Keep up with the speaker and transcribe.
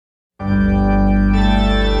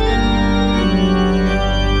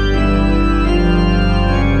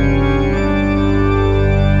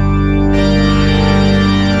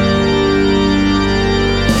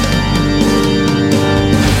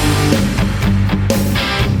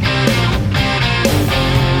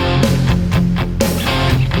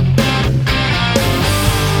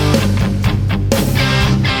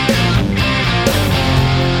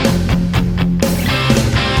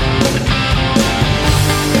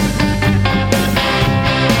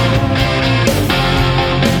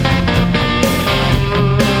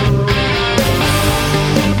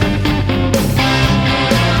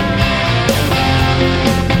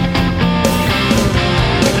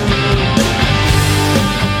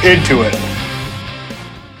into it.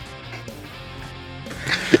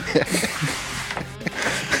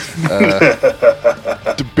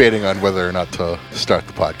 Debating on whether or not to start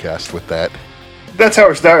the podcast with that. That's how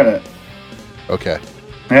we're starting it. Okay.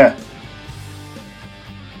 Yeah.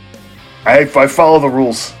 I follow the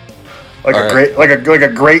rules. Like All a right.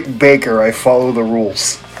 great baker, I follow the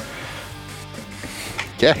rules.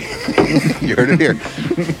 Yeah. You heard it here.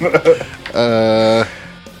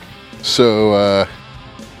 So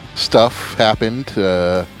stuff happened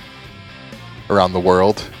around the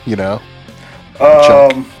world, you know.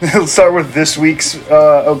 Let's start with this week's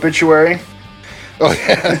obituary. Oh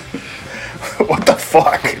yeah. What the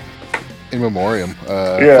fuck? In memoriam.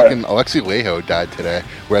 Yeah. Fucking Alexi Lejo died today,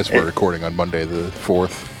 whereas we're recording on Monday the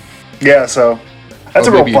 4th. Yeah, so that's a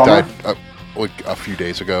Or real maybe he bummer. died like a few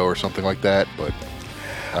days ago or something like that, but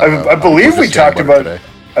I believe we're we just talked chatting about it today.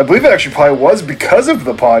 I believe it actually probably was because of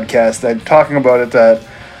the podcast that talking about it that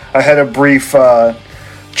I had a brief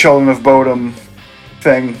Children of Bodom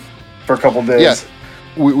thing for a couple days.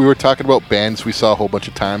 Yeah, we were talking about bands we saw a whole bunch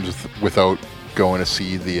of times without going to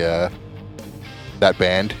see the that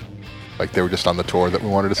band. Like they were just on the tour that we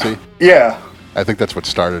wanted to see. Yeah. I think that's what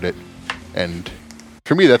started it. And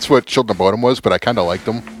for me, that's what Children of Bodom was, but I kind of liked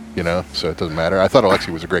them, you know, so it doesn't matter. I thought Alexi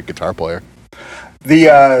was a great guitar player.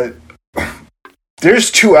 There's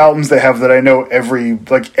two albums they have that I know every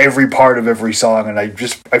part of every song, and I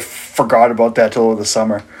forgot about that till the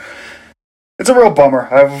summer. It's a real bummer.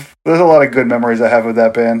 There's a lot of good memories I have with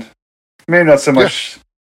that band. Maybe not so much.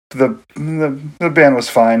 The band was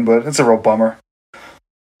fine, but it's a real bummer.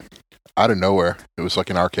 Out of nowhere, it was like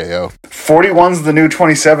an RKO. 41's the new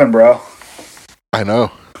 27, bro. I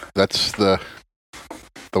know. That's the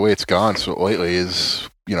way it's gone. So lately is,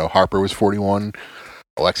 you know, Harper was 41,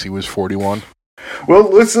 Alexi was 41.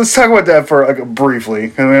 Well, let's talk about that for briefly,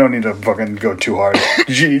 because we don't need to fucking go too hard.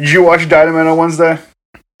 Did you watch Dynamite on Wednesday?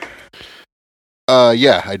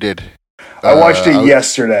 Yeah, I did. I watched it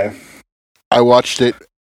yesterday. I watched it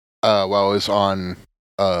while I was on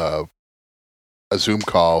a Zoom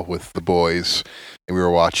call with the boys, and we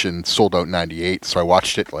were watching Sold Out 98, so I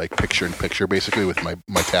watched it like picture-in-picture, basically, with my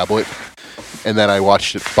tablet. And then I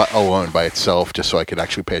watched it alone by itself, just so I could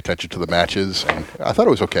actually pay attention to the matches, and I thought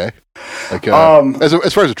it was okay. Like,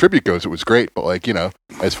 as far as a tribute goes, it was great, but like, you know,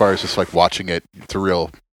 as far as just like watching it, it's a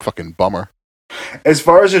real fucking bummer. As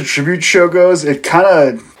far as a tribute show goes, it kind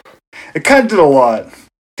of did a lot.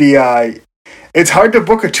 It's hard to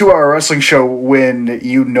book a 2-hour wrestling show when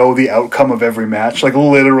you know the outcome of every match, like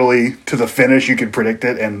literally to the finish. You can predict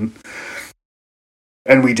it, and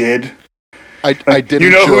we did. I did. You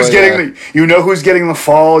know who's getting who's getting the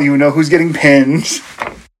fall. You know who's getting pinned.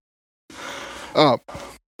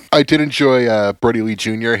 I did enjoy Brody Lee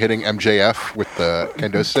Jr. hitting MJF with the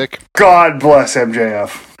kendo stick. God bless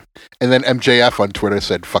MJF. And then MJF on Twitter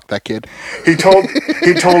said, "Fuck that kid." He told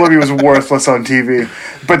him he was worthless on TV.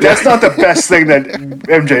 But that's not the best thing that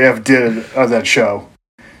MJF did on that show.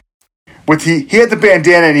 He had the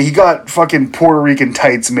bandana and he got fucking Puerto Rican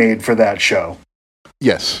tights made for that show.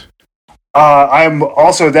 Yes. I'm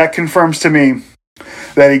also, that confirms to me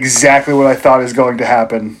that exactly what I thought is going to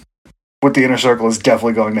happen with the Inner Circle is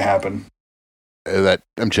definitely going to happen. That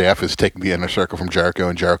MJF is taking the Inner Circle from Jericho,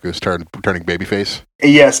 and Jericho is turning babyface.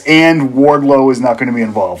 Yes, and Wardlow is not going to be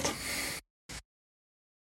involved.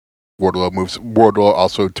 Wardlow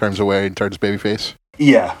also turns away and turns babyface.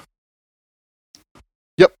 Yeah.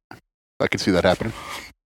 Yep, I can see that happening.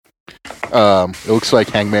 It looks like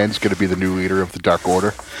Hangman's going to be the new leader of the Dark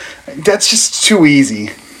Order. That's just too easy.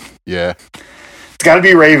 Yeah. It's got to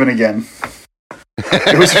be Raven again.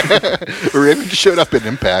 Raven just showed up in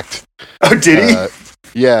Impact. Oh, did he?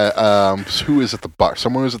 Yeah. Who was at the bar?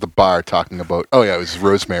 Someone was at the bar talking about. Oh yeah, it was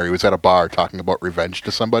Rosemary. Was at a bar talking about revenge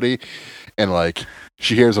to somebody, and like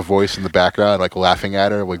she hears a voice in the background, like laughing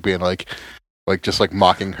at her, like being like just like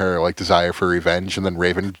mocking her like desire for revenge, and then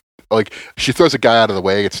Raven. Like, she throws a guy out of the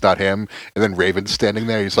way, it's not him, and then Raven's standing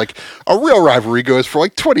there, he's like, a real rivalry goes for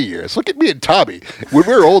like 20 years. Look at me and Tommy. When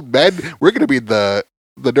we're old men, we're going to be in the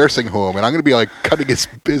nursing home, and I'm going to be like cutting his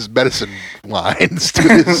medicine lines to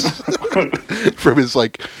his, from his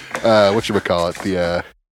like, whatchamacallit,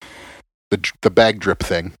 the bag drip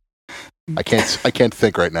thing. I can't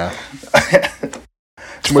think right now.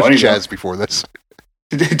 Too much jazz before this.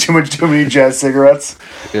 Too many jazz cigarettes.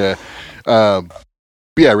 Yeah.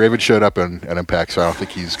 Yeah, Raven showed up in Impact, so I don't think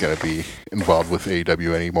he's going to be involved with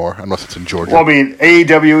AEW anymore, unless it's in Georgia. Well, I mean,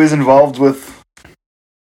 AEW is involved with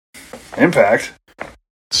Impact.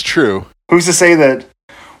 It's true. Who's to say that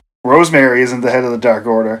Rosemary isn't the head of the Dark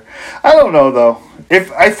Order? I don't know, though.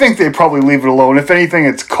 I think they probably leave it alone. If anything,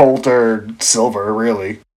 it's Colt or Silver,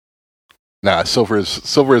 really. Nah, Silver is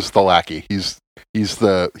the lackey. He's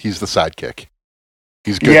the sidekick.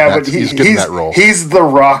 He's good. Yeah, but he's good in that role. He's the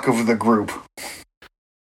Rock of the group.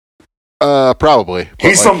 Probably.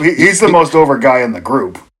 He's the most over guy in the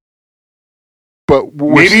group. But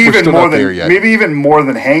maybe even more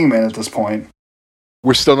than Hangman at this point.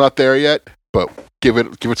 We're still not there yet, but give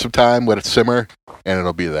it some time, let it simmer, and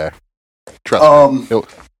it'll be there. Trust me.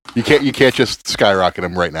 You can't just skyrocket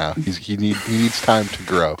him right now. He needs time to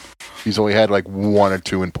grow. He's only had like 1 or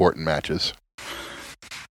 2 important matches.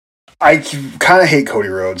 I kind of hate Cody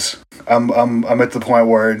Rhodes. I'm at the point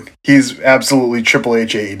where he's absolutely Triple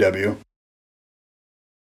H AEW.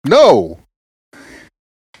 No.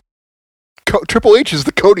 Triple H is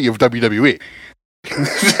the Cody of WWE.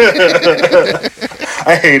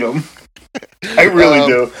 I hate him. I really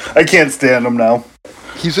do. I can't stand him now.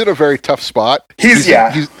 He's in a very tough spot. He's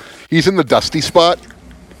in the dusty spot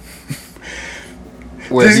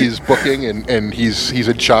where he's booking and he's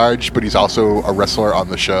in charge, but he's also a wrestler on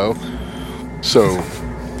the show. So,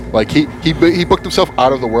 like he booked himself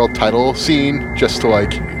out of the world title scene just to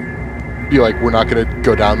like be like, we're not gonna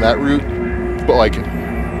go down that route. But like,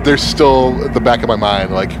 there's still at the back of my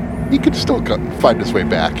mind like he could still find his way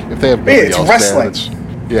back if they have nobody else wrestling.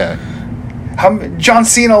 There. Yeah. John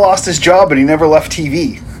Cena lost his job and he never left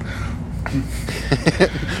TV.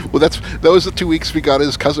 Well, that was the 2 weeks we got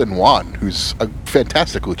his cousin Juan, who's a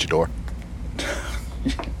fantastic luchador.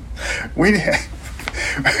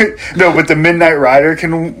 No, but the Midnight Rider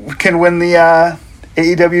can win the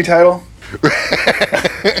AEW title.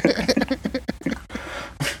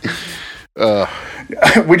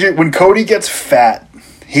 When Cody gets fat,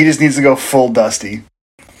 he just needs to go full Dusty.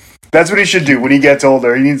 That's what he should do when he gets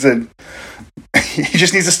older. He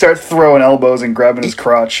just needs to start throwing elbows and grabbing his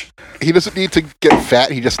crotch. He doesn't need to get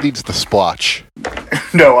fat. He just needs the splotch.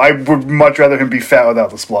 No, I would much rather him be fat without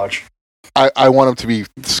the splotch. I want him to be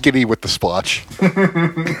skinny with the splotch. It'll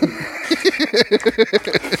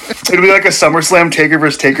be like a SummerSlam Taker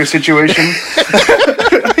versus Taker situation.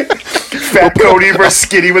 Fat Cody versus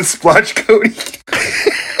skinny with splotch Cody.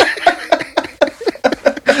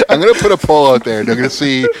 I'm going to put a poll out there and I'm going to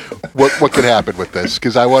see what could happen with this,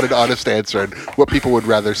 because I want an honest answer on what people would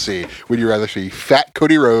rather see. Would you rather see fat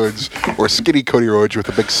Cody Rhodes or skinny Cody Rhodes with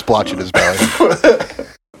a big splotch in his belly?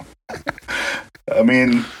 I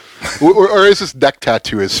mean... Or is this neck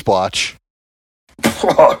tattoo his splotch?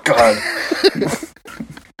 Oh, God.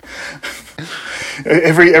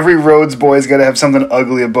 Every Rhodes boy's got to have something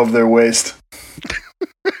ugly above their waist.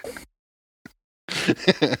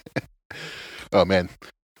 Oh, man.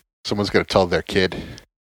 Someone's going to tell their kid.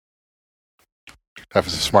 Have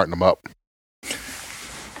to smarten them up.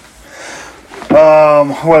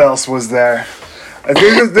 What else was there? I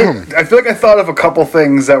feel like I thought of a couple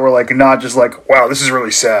things that were like not just like, wow, this is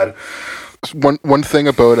really sad. One thing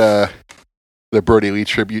about the Brody Lee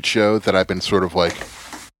tribute show that I've been sort of like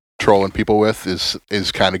trolling people with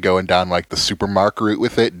is kind of going down like the Supermark route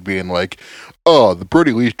with it, and being like, oh, the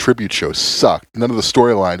Brody Lee tribute show sucked. None of the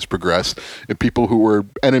storylines progressed, and people who were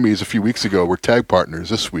enemies a few weeks ago were tag partners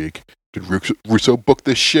this week. Did Russo book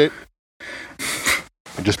this shit?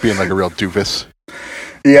 And just being like a real doofus.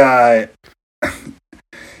 Yeah.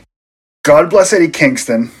 God bless Eddie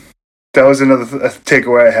Kingston. That was another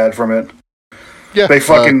takeaway I had from it. Yeah, they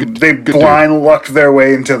blind lucked their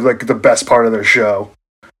way into like the best part of their show.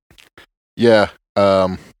 Yeah,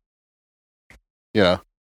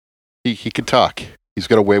 he can talk. He's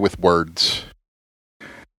got a way with words.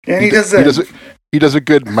 And he does a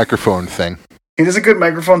good microphone thing. He does a good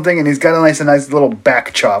microphone thing, and he's got a nice little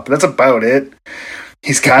back chop. That's about it.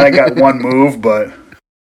 He's kind of got one move, but...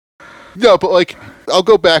 No, but like, I'll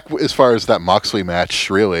go back as far as that Moxley match,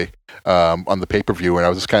 really, on the pay-per-view, and I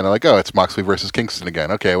was just kind of like, oh, it's Moxley versus Kingston again.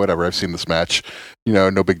 Okay, whatever, I've seen this match.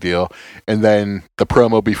 No big deal. And then the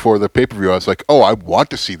promo before the pay-per-view, I was like, oh, I want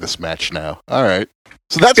to see this match now. All right.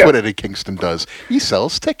 So that's what Eddie Kingston does. He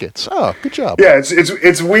sells tickets. Oh, good job. Yeah,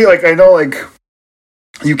 it's weird. Like, I know, like,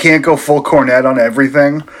 you can't go full Cornette on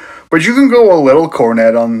everything, but you can go a little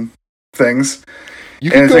Cornette on things.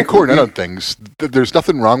 You can go Cornette on things. There's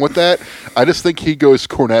nothing wrong with that. I just think he goes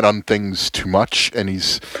Cornette on things too much, and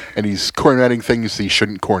he's Cornetting things he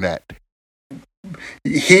shouldn't Cornette.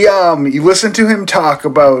 You listen to him talk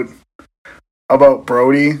about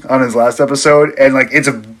Brody on his last episode, and like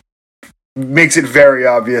makes it very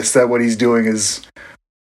obvious that what he's doing is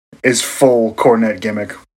full Cornette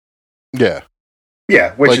gimmick. Yeah.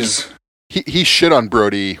 Yeah, which like, is he shit on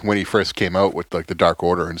Brody when he first came out with like the Dark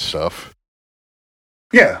Order and stuff.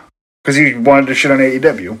 Yeah, because he wanted to shit on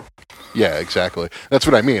AEW. Yeah, exactly. That's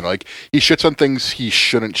what I mean. Like, he shits on things he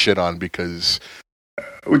shouldn't shit on because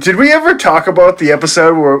Did we ever talk about the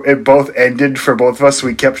episode where it both ended for both of us?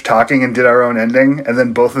 We kept talking and did our own ending, and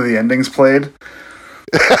then both of the endings played.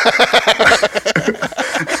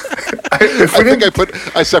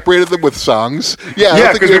 I separated them with songs. Yeah, I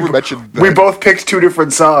don't think we ever mentioned that. We both picked two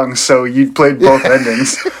different songs, so you played both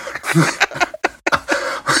endings.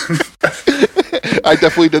 I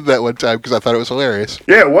definitely did that one time because I thought it was hilarious.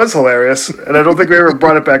 Yeah, it was hilarious, and I don't think we ever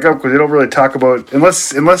brought it back up because we don't really talk about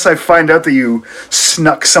unless I find out that you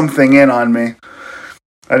snuck something in on me.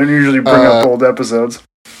 I don't usually bring up old episodes.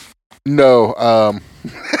 No, I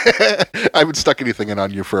haven't stuck anything in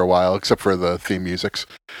on you for a while, except for the theme musics.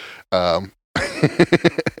 The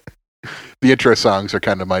intro songs are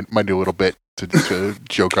kind of my new little bit to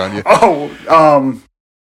joke on you.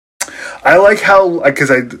 I like how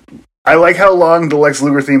I like how long the Lex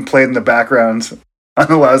Luger theme played in the background on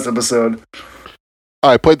the last episode.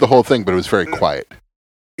 I played the whole thing, but it was very quiet.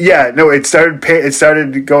 Yeah, no, it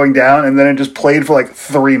started going down, and then it just played for like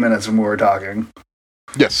 3 minutes when we were talking.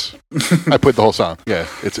 Yes, I played the whole song. Yeah,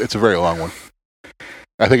 it's a very long one.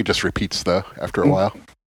 I think it just repeats though after a while.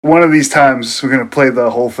 One of these times, we're gonna play the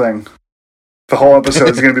whole thing. The whole episode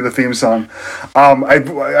is gonna be the theme song. I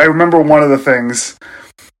remember one of the things.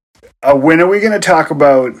 When are we gonna talk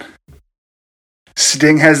about?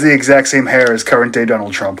 Sting has the exact same hair as current day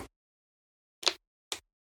Donald Trump.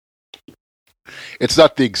 It's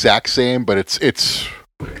not the exact same, but it's the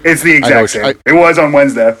exact same. It was on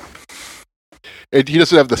Wednesday. He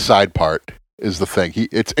doesn't have the side part. Is the thing.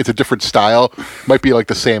 It's a different style. Might be like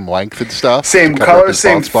the same length and stuff. Same color,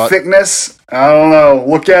 same thickness. I don't know.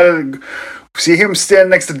 Look at it. See him stand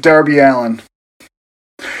next to Darby Allin.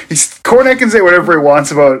 Cornette can say whatever he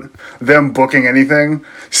wants about them booking anything.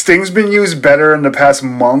 Sting's been used better in the past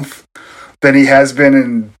month than he has been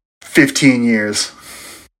in 15 years.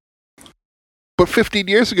 But 15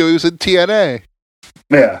 years ago, he was in TNA.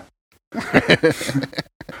 Yeah.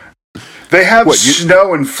 They have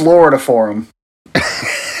snow in Florida for him.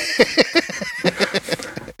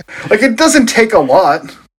 Like, it doesn't take a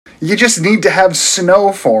lot. You just need to have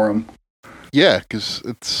snow for him. Yeah, because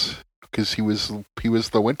he was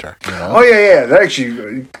the winter. You know? Oh yeah. That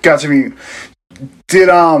actually got to me.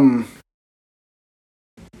 Do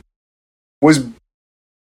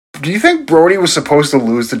you think Brody was supposed to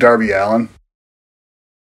lose to Darby Allin?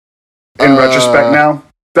 In retrospect, now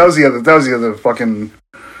that was the other fucking.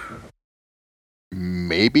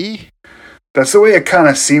 Maybe. That's the way it kind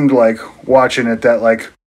of seemed like watching it. That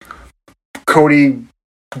like Cody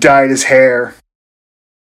dyed his hair.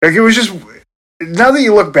 Like, it was just. Now that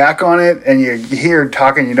you look back on it and you hear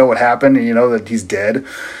talking, you know what happened, and you know that he's dead.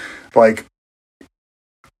 Like,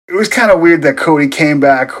 it was kind of weird that Cody came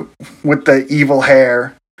back with the evil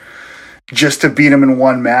hair just to beat him in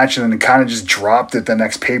one match, and then kind of just dropped it the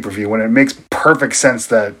next pay-per-view. When it makes perfect sense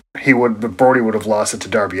that Brody would have lost it to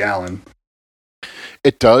Darby Allin.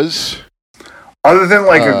 It does. Other than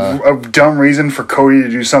like a dumb reason for Cody to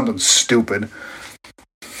do something stupid.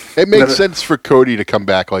 It makes sense for Cody to come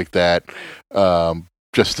back like that.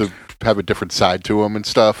 Just to have a different side to him and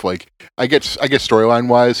stuff. Like, I guess storyline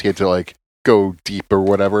wise, he had to like go deep or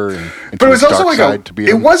whatever. But it was also like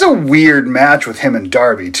it was a weird match with him and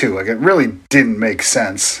Darby too. Like, it really didn't make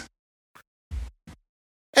sense.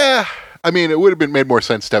 I mean, it would have made more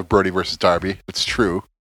sense to have Brody versus Darby. It's true.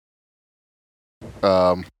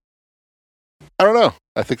 I don't know.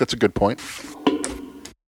 I think that's a good point.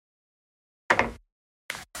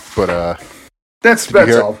 But that's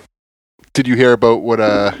all. Did you hear about what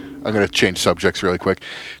I'm going to change subjects really quick.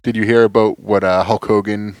 Did you hear about what Hulk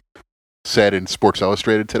Hogan said in Sports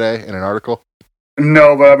Illustrated today in an article?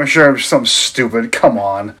 No, but I'm sure it's something stupid. Come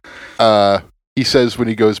on. He says when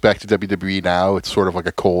he goes back to WWE now, it's sort of like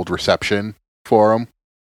a cold reception for him.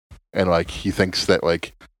 And like, he thinks that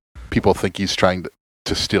like people think he's trying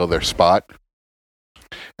to steal their spot.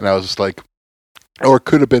 And I was just like, or it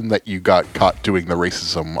could have been that you got caught doing the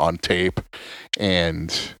racism on tape,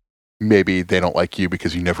 and maybe they don't like you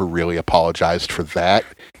because you never really apologized for that.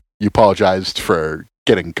 You apologized for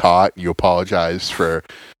getting caught. You apologized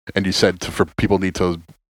and you said for people need to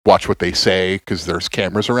watch what they say because there's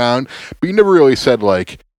cameras around. But you never really said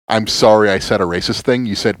like, I'm sorry I said a racist thing.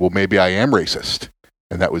 You said, well, maybe I am racist.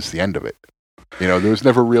 And that was the end of it. You know, there was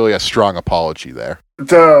never really a strong apology there.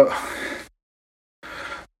 The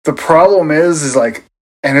problem is like,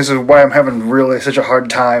 and this is why I'm having really such a hard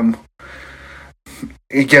time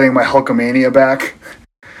getting my Hulkamania back,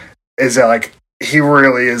 is that like, he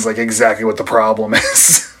really is like exactly what the problem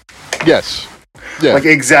is. Yes. Yeah. Like,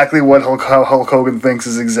 exactly what Hulk Hogan thinks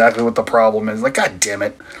is exactly what the problem is. Like, God damn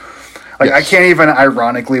it. Like, yes. I can't even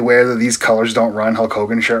ironically wear These Colors Don't Run Hulk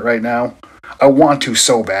Hogan shirt right now. I want to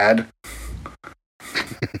so bad.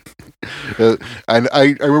 I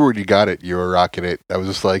remember when you got it, you were rocking it. I was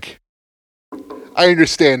just like, I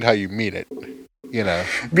understand how you mean it. You know.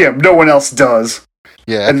 Yeah, no one else does.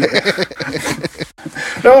 Yeah. And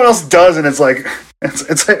no one else does, and it's like I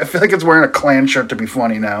feel like it's wearing a clan shirt to be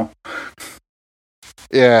funny now.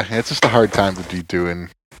 Yeah, it's just a hard time to be doing.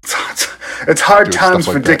 It's hard times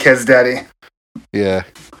for dickheads, Daddy. Yeah,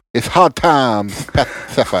 it's hard times.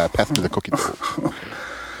 Sapphire, pass me the cookie dough.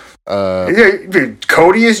 Dude,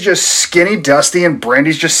 Cody is just skinny Dusty, and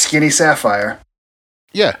Brandy's just skinny Sapphire.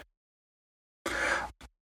 Yeah.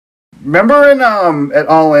 Remember in at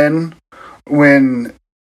All In when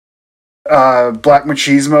Black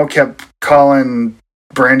Machismo kept calling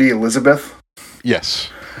Brandy Elizabeth? Yes.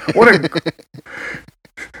 What a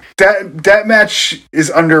that match is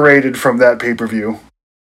underrated from that pay-per-view.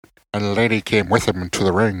 And a lady came with him into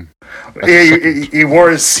the ring. He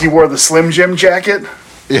wore the Slim Jim jacket.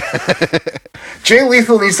 Yeah. Jay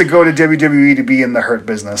Lethal needs to go to WWE to be in the Hurt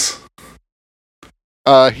Business.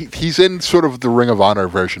 He's in sort of the Ring of Honor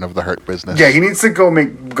version of the Hurt Business. Yeah, he needs to go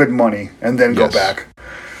make good money and then go back.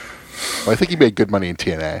 Well, I think he made good money in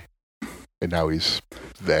TNA, and now he's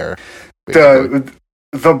there.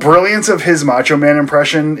 The brilliance of his Macho Man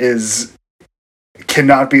impression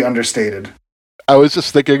cannot be understated. I was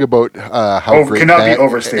just thinking about how great cannot be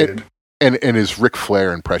overstated. And his Ric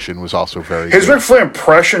Flair impression was also very good. His Ric Flair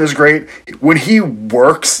impression is great. When he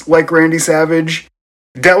works like Randy Savage,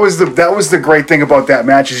 that was the great thing about that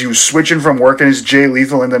match, is he was switching from working as Jay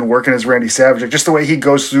Lethal and then working as Randy Savage. Like, just the way he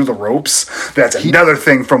goes through the ropes, that's another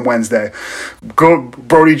thing from Wednesday.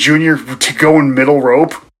 Brody Jr. going middle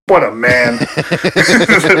rope. What a man.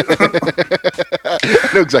 I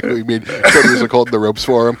know exactly what you mean. Cody was holding the ropes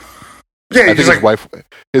for him. Yeah, I think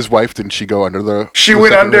his wife, didn't she go under the... She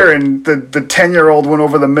went under, rope? And the 10-year-old went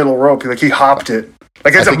over the middle rope. Like, he hopped it.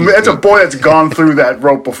 Like, that's a boy that's gone through that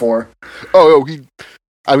rope before. I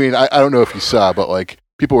don't know if you saw, but, like,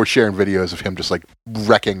 people were sharing videos of him just, like,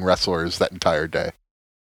 wrecking wrestlers that entire day.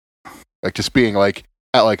 Like, just being, like,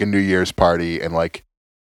 at, like, a New Year's party and, like,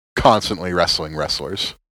 constantly wrestling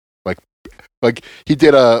wrestlers. Like he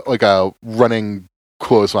did a running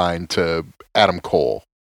clothesline to Adam Cole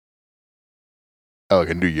at like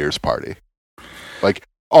a New Year's party. Like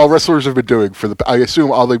all wrestlers have been doing I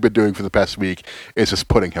assume all they've been doing for the past week is just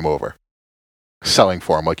putting him over, selling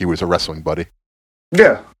for him like he was a wrestling buddy.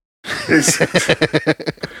 Yeah.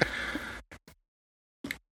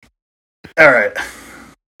 All right.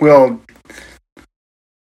 Well,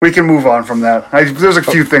 we can move on from that. There's a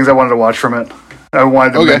few things I wanted to watch from it. I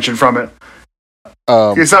wanted to mention from it.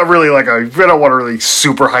 It's not really I don't want to really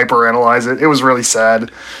super hyper analyze it. It was really sad.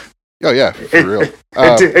 Oh yeah, for real.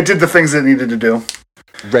 It did the things it needed to do.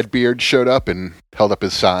 Redbeard showed up and held up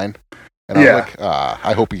his sign, and I was like,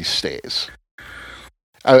 I hope he stays.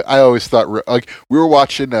 I always thought we were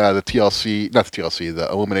watching the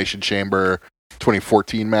Elimination Chamber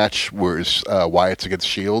 2014 match, where it's Wyatt's against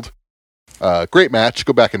Shield. Great match.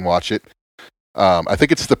 Go back and watch it. I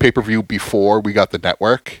think it's the pay-per-view before we got the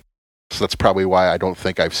network. So that's probably why I don't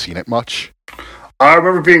think I've seen it much. I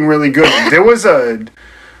remember being really good. There was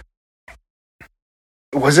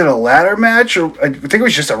was it a ladder match? Or I think it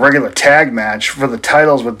was just a regular tag match for the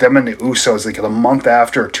titles with them and the Usos, like a month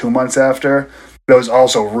after or 2 months after. That was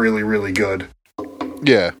also really, really good.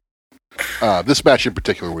 Yeah. This match in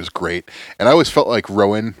particular was great. And I always felt like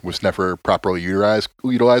Rowan was never properly utilized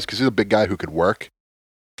because he's a big guy who could work.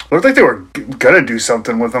 It looked like they were going to do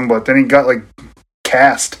something with him, but then he got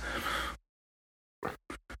cast.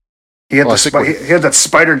 He had that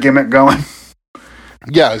spider gimmick going.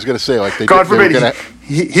 Yeah, I was gonna say God forbid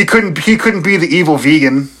he couldn't be the evil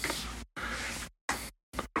vegan.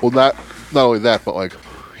 Well, not only that, but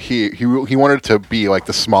he wanted to be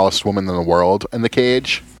the smallest woman in the world in the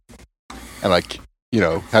cage, and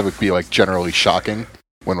have it be generally shocking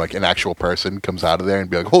when an actual person comes out of there and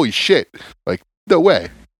be like, holy shit, no way,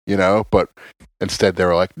 But instead they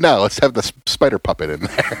were like, no, let's have the spider puppet in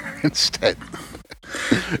there instead.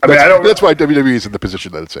 That's why WWE is in the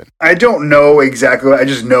position that it's in. I don't know exactly. I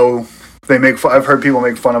just know I've heard people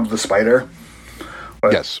make fun of the spider.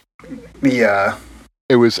 Yes. Yeah.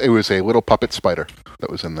 It was a little puppet spider that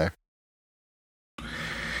was in there,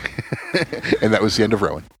 and that was the end of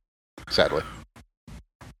Rowan. Sadly.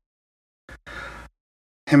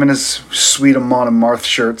 Him and his Sweet Amon and Marth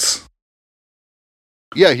shirts.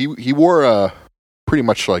 Yeah, he wore pretty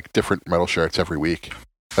much different metal shirts every week.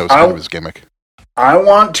 That was kind of his gimmick. I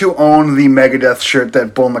want to own the Megadeth shirt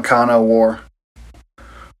that Bull Nakano wore.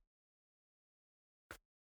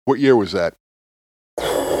 What year was that?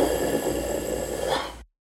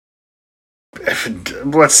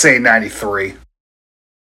 let's say 93.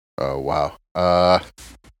 Oh wow.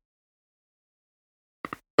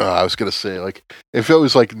 I was gonna say, like, if it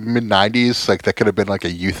was like mid '90s, like that could have been like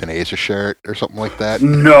a euthanasia shirt or something like that.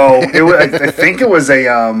 No, it was. I think it was a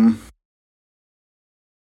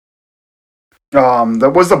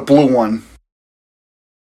that was the blue one.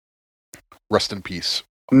 Rest in peace.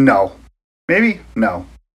 No, maybe no.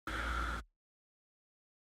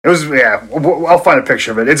 It was, yeah. I'll find a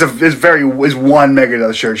picture of it. It's one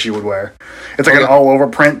Megadeth shirt she would wear. It's like an all over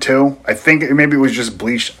print too. I think maybe it was just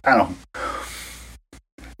bleached. I don't know.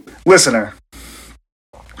 Listener,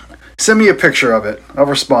 send me a picture of it. I'll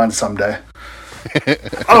respond someday.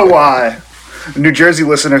 New Jersey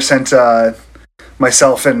listener sent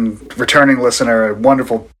myself and returning listener a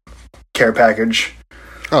wonderful care package.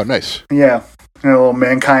 Oh, nice. Yeah, a little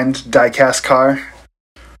Mankind diecast car.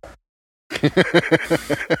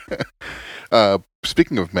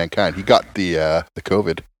 Speaking of Mankind, he got the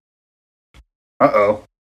COVID. Uh-oh.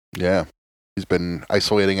 Yeah, he's been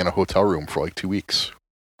isolating in a hotel room for like 2 weeks.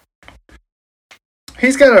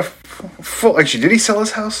 He's got a full. Actually, did he sell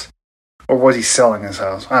his house, or was he selling his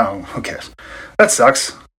house? I don't know. Who cares? That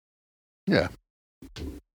sucks. Yeah.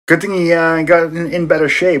 Good thing he got in better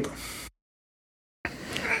shape.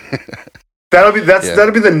 That'll be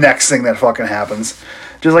the next thing that fucking happens.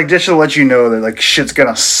 Just to let you know that like shit's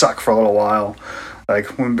gonna suck for a little while.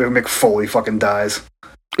 Like when Mick Foley fucking dies.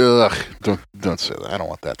 Ugh! Don't say that. I don't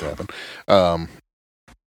want that to happen. Yeah,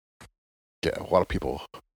 a lot of people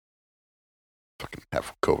fucking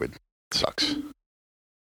have COVID. It sucks.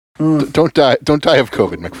 Don't die of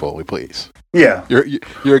COVID, Mick Foley, please. Yeah,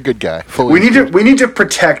 you're a good guy. We need to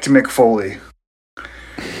protect Mick Foley.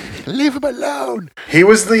 Leave him alone. He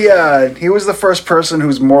was the first person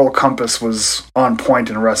whose moral compass was on point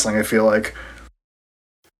in wrestling, I feel like.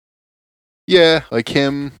 Yeah, like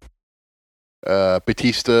him.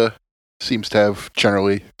 Batista seems to have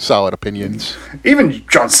generally solid opinions. Even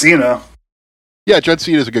John Cena. Yeah, John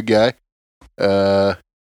Cena's a good guy. I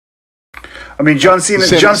mean, John Cena.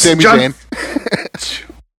 Sami Zayn.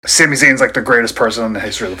 Sami Zayn's like the greatest person in the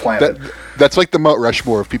history of the planet. That's like the Mount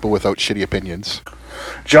Rushmore of people without shitty opinions.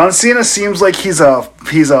 John Cena seems like he's a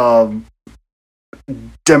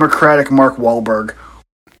Democratic Mark Wahlberg.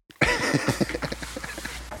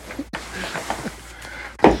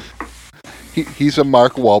 He's a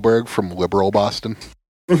Mark Wahlberg from liberal Boston.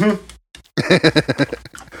 Mm-hmm.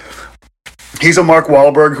 He's a Mark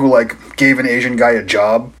Wahlberg who like gave an Asian guy a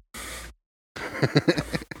job.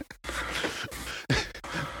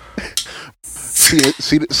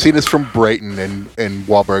 Cena's from Brighton and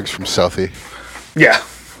Wahlberg's from Southie. Yeah.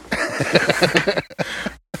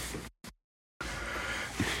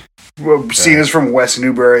 Well, Cena's from West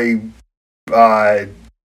Newbury. Wahlberg's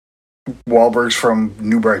from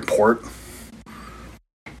Newburyport.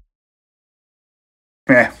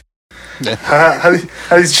 Yeah.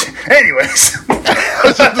 Anyways. I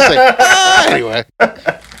was about to say. Anyway.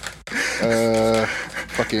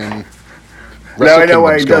 Fucking. Now I know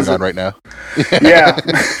why he going does on it right now. Yeah.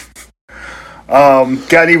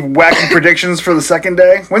 Got any wacky predictions for the second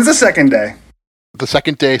day? When's the second day? The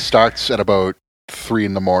second day starts at about 3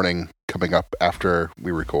 a.m, coming up after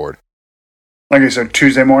we record. Okay, so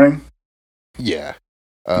Tuesday morning? Yeah.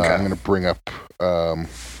 Okay. I'm going to bring up the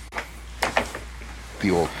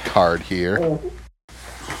old card here.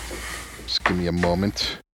 Just give me a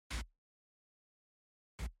moment.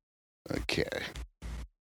 Okay.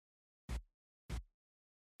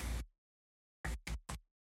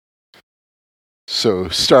 So,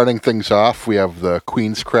 starting things off, we have the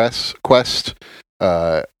Queen's Quest,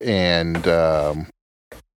 and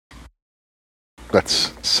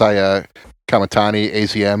that's Saya Kamatani,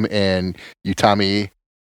 AZM, and Utami.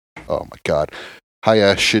 Oh my God,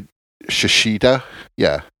 Shishida.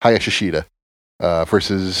 Yeah, Shishida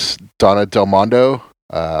versus Donna Del Mondo,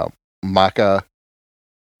 Maka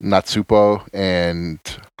Natsupo, and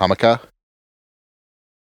Hamaka.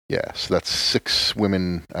 Yeah, so that's 6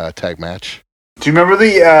 women tag match. Do you remember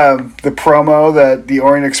the promo that the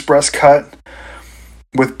Orient Express cut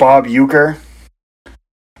with Bob Uecker?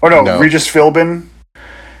 Oh no, Regis Philbin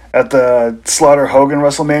at the Slaughter Hogan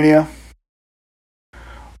WrestleMania?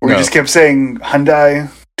 Where he just kept saying Hyundai,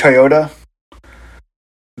 Toyota?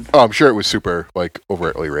 Oh, I'm sure it was super,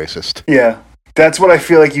 overtly racist. Yeah, that's what I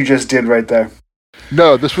feel like you just did right there.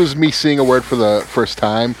 No, this was me seeing a word for the first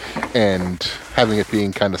time and having it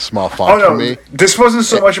being kind of small font for me. This wasn't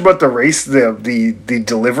so much about the race, the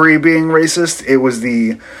delivery being racist. It was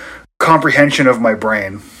the comprehension of my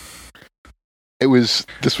brain.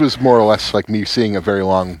 This was more or less like me seeing a very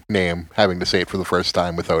long name, having to say it for the first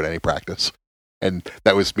time without any practice. And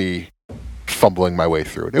that was me fumbling my way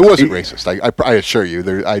through it. It wasn't racist. I assure you.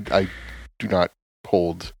 I do not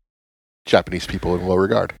hold Japanese people in low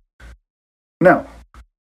regard. No.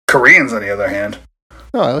 Koreans, on the other hand.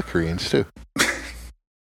 No, I like Koreans too.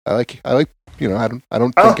 I like. I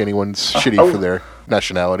don't think anyone's shitty for their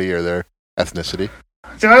nationality or their ethnicity.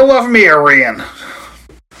 I love me a Korean.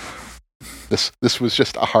 This was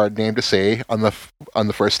just a hard name to say on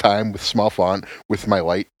the first time with small font with my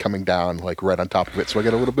light coming down like right on top of it, so I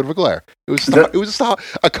get a little bit of a glare. It was just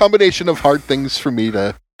a combination of hard things for me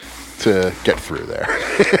to get through there.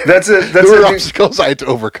 There were obstacles I had to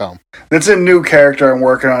overcome. That's a new character I'm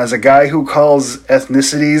working on, as a guy who calls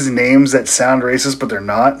ethnicities names that sound racist but they're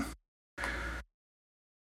not.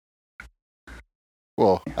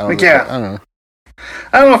 Well, I don't know.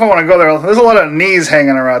 I don't know if I want to go there. There's a lot of knees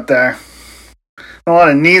hanging around there. A lot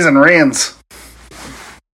of knees and reins.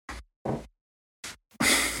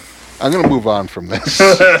 I'm going to move on from this.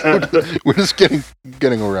 We're just getting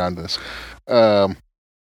around this. I'm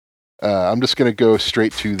just going to go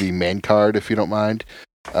straight to the main card, if you don't mind.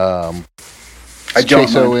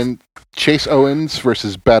 Chase Owens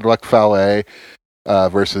versus Bad Luck Fale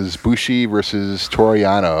versus Bushi versus Toru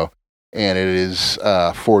Yano. And it is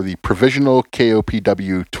for the Provisional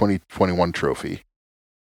KOPW 2021 trophy.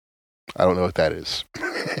 I don't know what that is.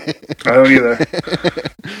 I don't either.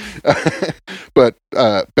 But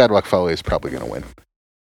Bad Luck Fale is probably going to win.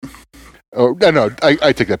 Oh, no,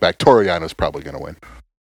 I take that back. Toru Yano is probably going to win.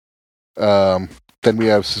 Then we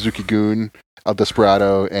have Suzuki-gun, El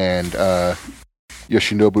Desperado, and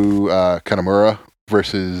Yoshinobu Kanemaru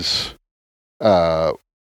versus 1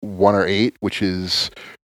 or 8, which is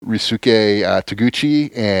Ryusuke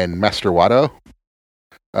Taguchi and Master Wato.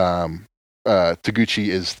 Taguchi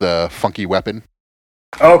is the funky weapon.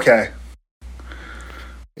 Okay.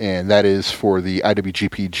 And that is for the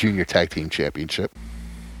IWGP Junior Tag Team Championship.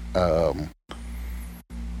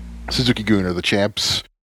 Suzuki-gun are the champs.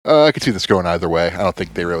 I could see this going either way. I don't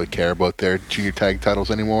think they really care about their junior tag titles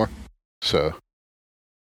anymore. So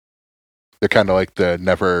they're kind of like the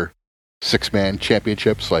never 6-man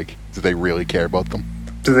championships. Like, do they really care about them?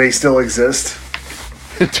 Do they still exist?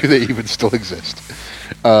 Do they even still exist?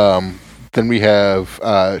 Then we have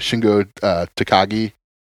Shingo Takagi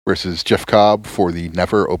versus Jeff Cobb for the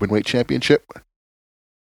Never Openweight Championship.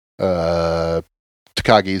 Takagi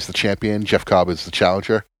is the champion. Jeff Cobb is the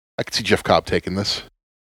challenger. I could see Jeff Cobb taking this.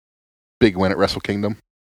 Big win at Wrestle Kingdom.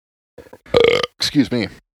 Excuse me.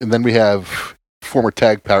 And then we have former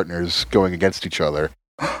tag partners going against each other.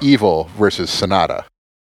 Evil versus Sonata.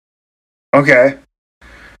 Okay.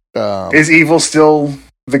 Is Evil still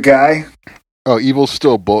the guy? Oh, Evil's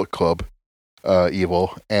still Bullet Club.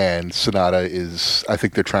 Evil, and Sonata is, I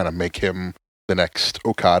think they're trying to make him the next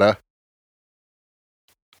Okada.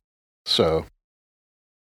 So,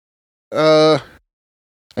 I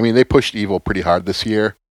mean, they pushed Evil pretty hard this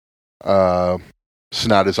year.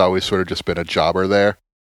 Sonata's always sort of just been a jobber there.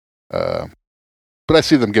 But I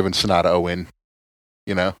see them giving Sonata a win,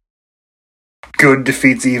 you know? Good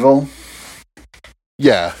defeats Evil.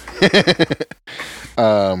 Yeah.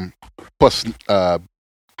 Plus,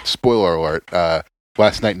 spoiler alert,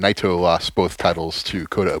 last night Naito lost both titles to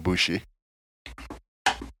Kota Ibushi.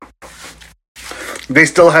 They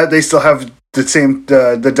still have the same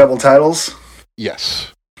the double titles?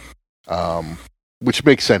 Yes. Which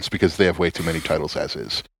makes sense because they have way too many titles as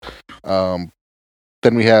is.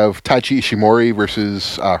 Then we have Taichi Ishimori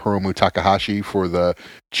versus Hiromu Takahashi for the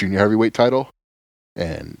junior heavyweight title.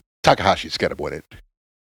 And Takahashi's got to win it.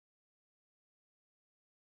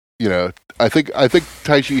 You know, I think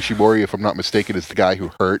Taichi Ishimori, if I'm not mistaken, is the guy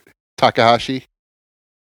who hurt Takahashi.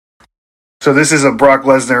 So this is a Brock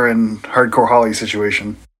Lesnar and Hardcore Holly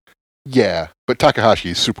situation. Yeah, but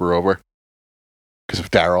Takahashi is super over because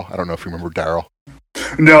of Daryl. I don't know if you remember Daryl.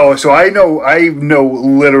 No, so I know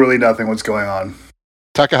literally nothing what's going on.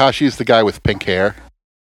 Takahashi is the guy with pink hair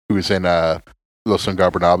who was in Los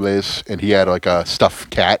Ingobernables, and he had like a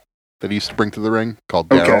stuffed cat that he used to bring to the ring called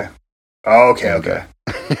Daryl. Okay.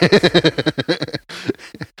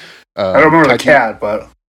 I don't remember the cat, but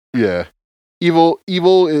yeah, Evil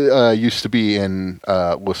used to be in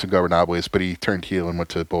Los Ingobernables, but he turned heel and went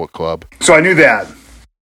to Bullet Club. So I knew that.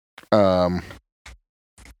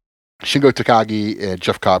 Shingo Takagi and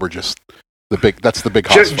Jeff Cobb are just that's the big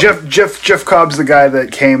house. Jeff Cobb's the guy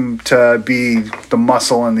that came to be the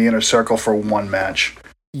muscle in the Inner Circle for one match.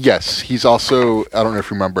 Yes, he's also, I don't know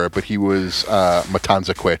if you remember, but he was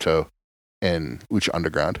Matanza Cueto in Lucha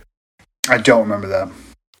Underground. I don't remember that.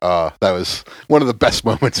 That was one of the best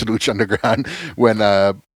moments in Lucha Underground when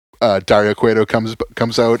Dario Cueto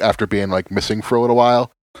comes out after being like missing for a little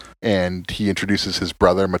while, and he introduces his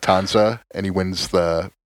brother Matanza, and he wins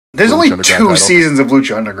the. There's Lucha only Underground 2 title. seasons of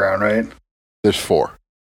Lucha Underground, right? There's 4.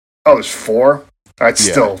 Oh, there's 4. I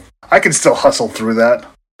can still hustle through that.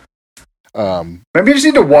 Maybe I just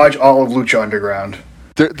need to watch all of Lucha Underground.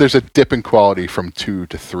 There's a dip in quality from 2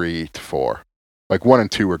 to 3 to 4. Like 1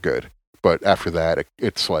 and 2 are good, but after that,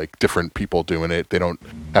 it's like different people doing it. They don't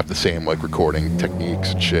have the same like recording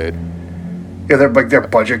techniques and shit. Yeah, their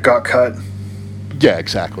budget got cut. Yeah,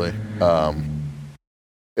 exactly.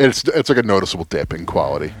 It's like a noticeable dip in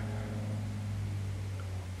quality.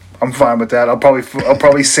 I'm fine with that. I'll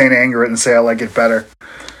probably Saint anger it and say I like it better.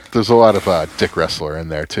 There's a lot of Dick Wrestler in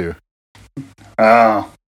there too.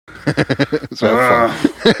 Oh. So fun.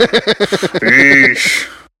 Eesh.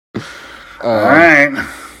 All right.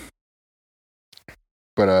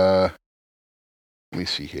 But let me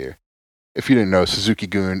see here. If you didn't know,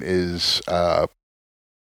 Suzuki-gun is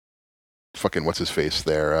fucking what's his face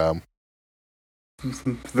there?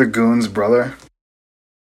 The Goon's brother.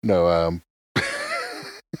 No,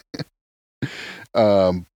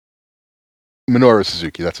 Minoru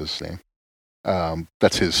Suzuki, that's his name.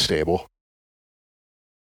 That's his stable.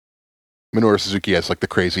 Minoru Suzuki has like the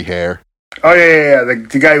crazy hair. Oh yeah.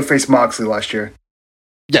 The guy who faced Moxley last year.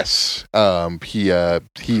 Yes.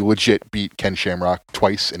 He legit beat Ken Shamrock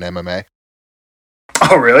twice in MMA.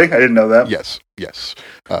 Oh really? I didn't know that. Yes.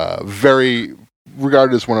 Very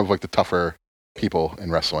regarded as one of like the tougher people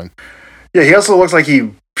in wrestling. Yeah, he also looks like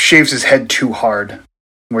he shaves his head too hard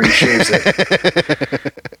where he shaves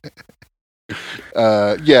it.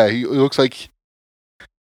 Yeah, he looks like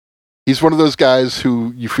he's one of those guys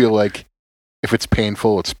who you feel like if it's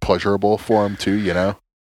painful, it's pleasurable for him too, you know?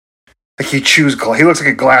 Like he chews glass. He looks like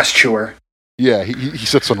a glass chewer. Yeah, he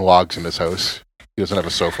sits on logs in his house. He doesn't have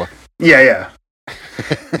a sofa. Yeah.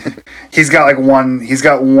 He's got one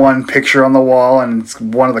picture on the wall and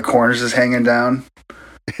one of the corners is hanging down.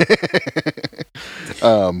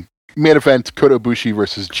 Main event, Kota Ibushi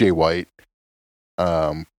versus Jay White.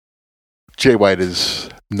 Jay White is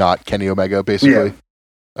not Kenny Omega, basically.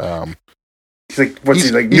 Yeah. He's like, what's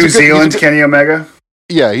he like? New Zealand Kenny Omega?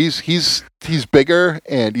 Yeah, he's bigger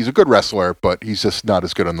and he's a good wrestler, but he's just not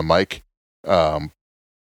as good on the mic.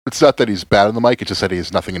 It's not that he's bad on the mic; it's just that he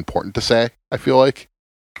has nothing important to say. I feel like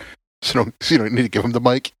so you don't need to give him the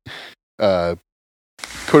mic.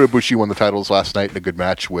 Kota Ibushi won the titles last night in a good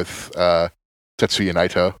match with Tetsuya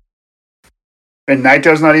Naito. And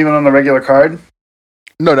Naito's not even on the regular card?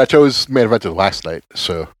 No, Naito was main evented last night,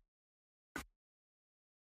 so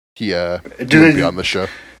he won't be on the show.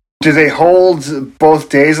 Do they hold both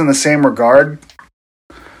days in the same regard?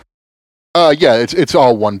 Yeah, it's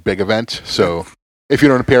all one big event. So if you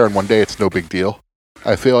don't appear on one day, it's no big deal.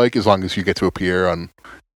 I feel like as long as you get to appear on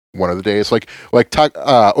one of the days, like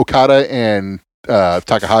Okada and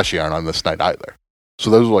Takahashi aren't on this night either. So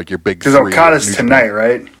those are like your big. Because Okada's tonight,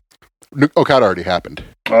 right? Okada already happened.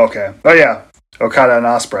 Okay. Oh yeah, Okada and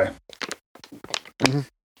Ospreay.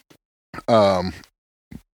 Mm-hmm.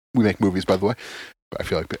 We make movies, by the way. I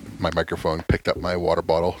feel like my microphone picked up my water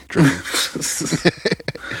bottle drinking.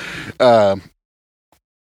 But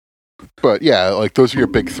yeah, like those are your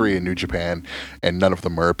big 3 in New Japan, and none of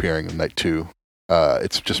them are appearing in night 2.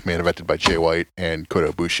 It's just main evented by Jay White and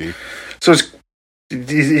Kota Ibushi. So,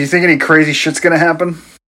 do you think any crazy shit's gonna happen?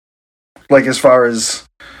 Like as far as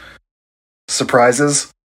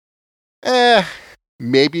surprises?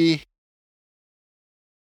 Maybe.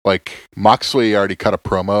 Like Moxley already cut a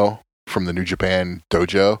promo from the New Japan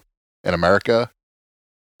dojo in America,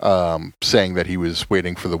 saying that he was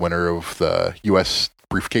waiting for the winner of the U.S.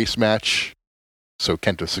 briefcase match. So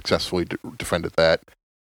Kenta successfully defended that.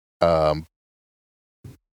 And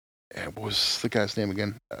what was the guy's name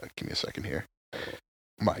again? Give me a second here.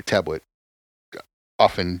 My tablet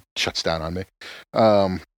often shuts down on me.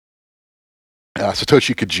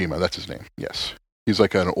 Satoshi Kojima, that's his name. Yes, he's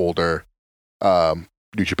like an older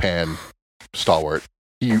New Japan stalwart.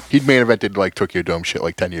 He'd main evented like Tokyo Dome shit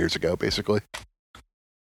like 10 years ago, basically.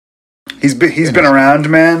 He's been around,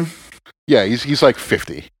 man. Yeah, he's like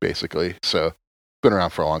 50, basically. So been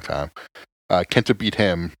around for a long time. Kenta beat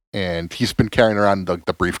him, and he's been carrying around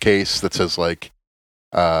the briefcase that says like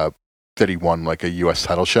that he won like a U.S.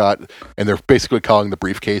 title shot, and they're basically calling the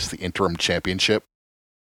briefcase the interim championship.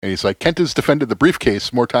 And he's like, Kenta's defended the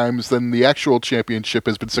briefcase more times than the actual championship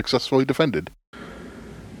has been successfully defended.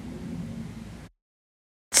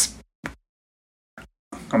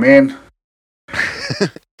 I mean,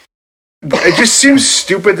 it just seems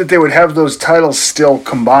stupid that they would have those titles still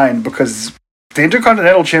combined because the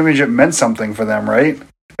Intercontinental Championship meant something for them, right?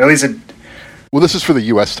 At least it. Well, this is for the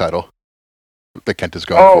U.S. title. that Kenta's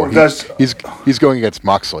going for. He's going against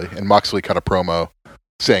Moxley, and Moxley cut a promo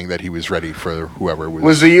saying that he was ready for whoever was.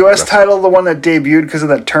 Was the U.S. title the one that debuted because of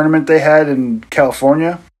that tournament they had in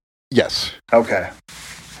California? Yes. Okay.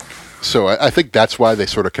 So I think that's why they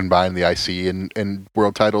sort of combined the IC and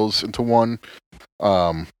world titles into one,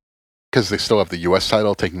 because they still have the U.S.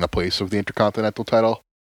 title taking the place of the Intercontinental title.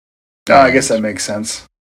 Oh, I guess that makes sense.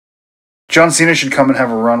 John Cena should come and have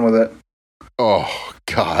a run with it. Oh,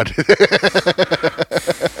 God.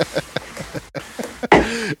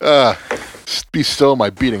 Be still, my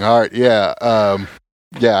beating heart. Yeah.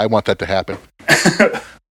 Yeah, I want that to happen.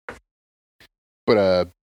 But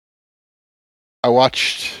I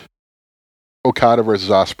watched Okada versus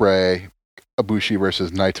Ospreay, Ibushi versus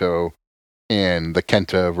Naito, and the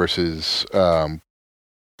Kenta versus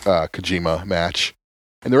Kojima match.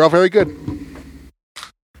 And they're all very good.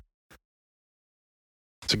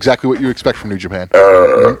 It's exactly what you expect from New Japan.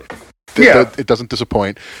 It doesn't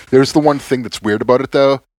disappoint. There's the one thing that's weird about it,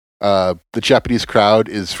 though. The Japanese crowd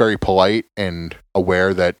is very polite and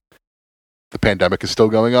aware that the pandemic is still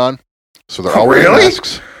going on. So they're all wearing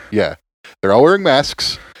masks. Yeah. They're all wearing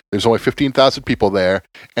masks. There's only 15,000 people there,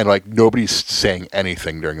 and like nobody's saying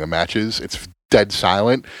anything during the matches. It's dead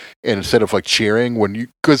silent. And instead of like cheering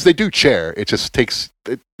because they do cheer, it just takes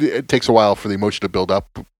it takes a while for the emotion to build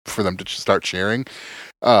up for them to start cheering.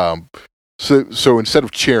 So instead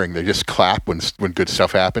of cheering, they just clap when good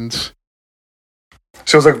stuff happens.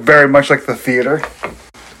 So it's like very much like the theater.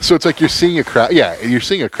 So it's like you're seeing a crowd. Yeah, you're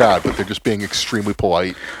seeing a crowd, but they're just being extremely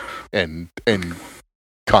polite and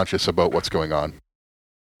conscious about what's going on.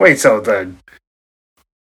 So they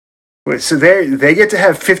get to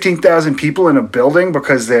have 15,000 people in a building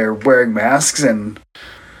because they're wearing masks and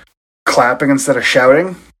clapping instead of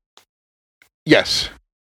shouting? Yes.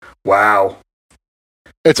 Wow.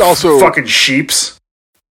 It's also fucking sheeps.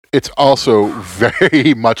 It's also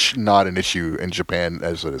very much not an issue in Japan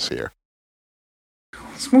as it is here.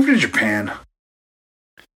 Let's move to Japan.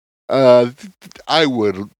 I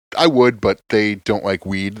would, but they don't like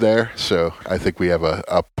weed there, so I think we have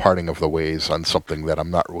a parting of the ways on something that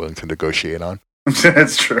I'm not willing to negotiate on.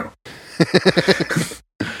 That's true.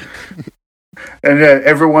 And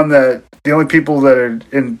the only people that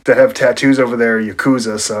have tattoos over there are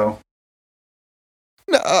Yakuza, so.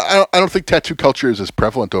 No, I don't think tattoo culture is as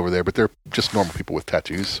prevalent over there, but they're just normal people with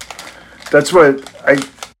tattoos. I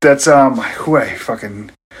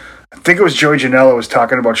think it was Joey Janela was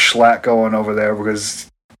talking about Schlatt going over there,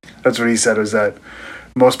 because that's what he said, was that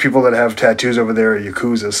most people that have tattoos over there are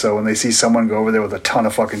Yakuza, so when they see someone go over there with a ton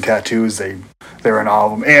of fucking tattoos, they're in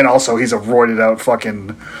awe of them. And also, he's a roided out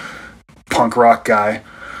fucking punk rock guy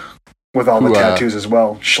with all the tattoos as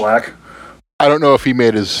well. Schlack. I don't know if he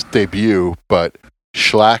made his debut, but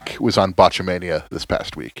Schlack was on Botchamania this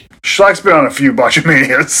past week. Schlack's been on a few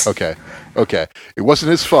Botchamanias. Okay. It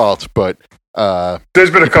wasn't his fault, but there's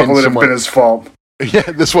been a couple that have been his fault. Yeah,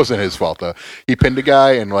 this wasn't his fault though. He pinned a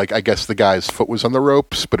guy, and like I guess the guy's foot was on the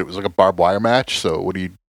ropes, but it was like a barbed wire match. So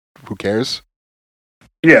who cares?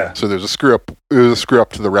 Yeah. So there's a screw up. There was a screw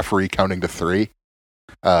up to the referee counting to 3.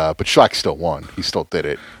 But Schlack still won. He still did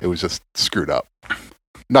it. It was just screwed up.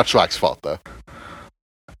 Not Schlack's fault though.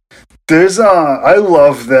 I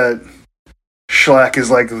love that Schlack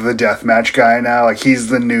is like the deathmatch guy now. Like he's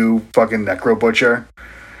the new fucking Necro Butcher.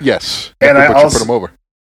 Yes. And I also put him over.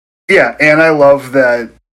 Yeah, and I love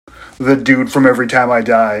that the dude from Every Time I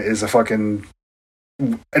Die is an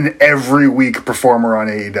every week performer on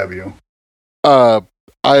AEW.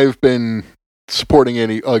 I've been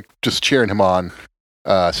supporting just cheering him on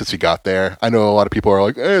since he got there. I know a lot of people are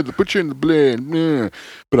like, "Hey, the Butcher and the Blade,"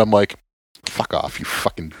 but I'm like, fuck off, you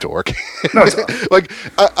fucking dork. No, like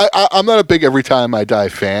I'm not a big Every Time I Die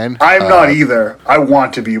fan. I'm not either. I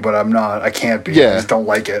want to be, but I'm not. I can't be. Yeah. I just don't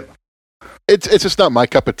like it. It's just not my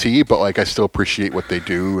cup of tea, but like I still appreciate what they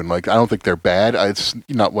do, and like I don't think they're bad. It's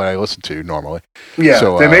not what I listen to normally. Yeah,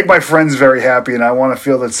 so, they make my friends very happy, and I want to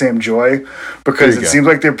feel that same joy because it seems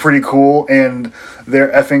like they're pretty cool, and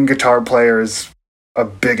their effing guitar player is a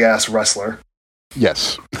big ass wrestler.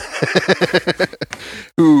 Yes,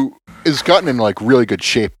 who has gotten in like really good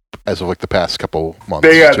shape as of like the past couple months.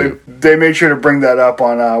 They made sure to bring that up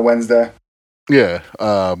on Wednesday. Yeah.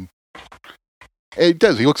 It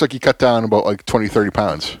does. He looks like he cut down about like 20, 30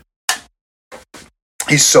 pounds.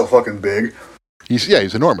 He's so fucking big.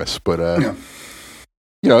 He's enormous, but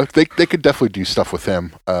they could definitely do stuff with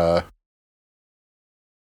him.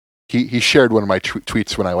 He shared one of my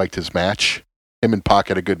tweets when I liked his match. Him and Pac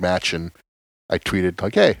had a good match, and I tweeted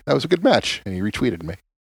like, "Hey, that was a good match," and he retweeted me.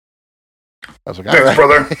 I was like, all Thanks, right.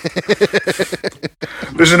 brother.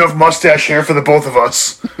 There's enough mustache hair for the both of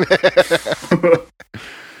us.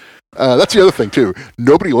 That's the other thing, too.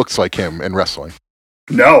 Nobody looks like him in wrestling.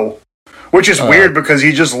 No. Which is weird because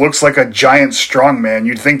he just looks like a giant strong man.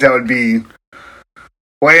 You'd think that would be...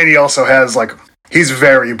 Well, and he also has, like... He's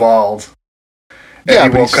very bald. And Yeah, he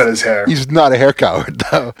but won't cut his hair. He's not a hair coward,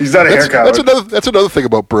 though. He's not a hair coward. That's another thing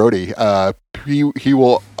about Brody. He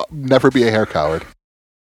will never be a hair coward.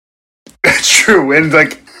 It's true. And,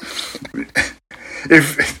 like...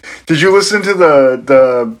 Did you listen to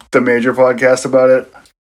the Major podcast about it?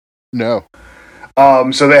 No.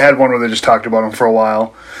 So they had one where they just talked about him for a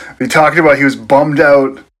while. He talked about he was bummed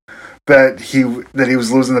out that he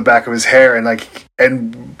was losing the back of his hair, and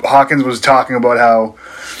Hawkins was talking about how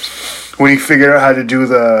when he figured out how to do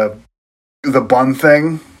the bun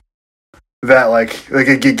thing, that like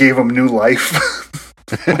it gave him new life.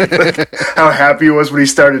 Like, how happy he was when he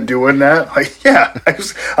started doing that. Like, yeah,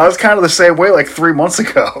 I was kind of the same way like 3 months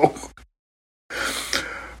ago.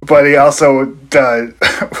 But he also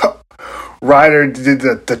Ryder did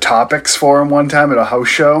the topics for him one time at a house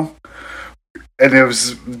show, and it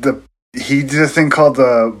was he did a thing called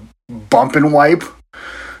the bump and wipe.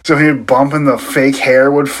 So he'd bump and the fake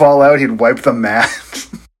hair would fall out. He'd wipe the mat.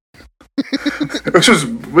 This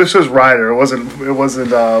was Ryder. It wasn't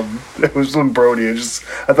Brody. I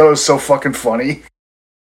thought it was so fucking funny.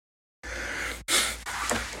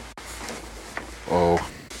 Oh,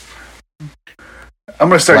 I'm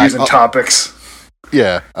gonna start using topics.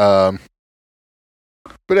 Yeah.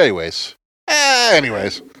 But anyways.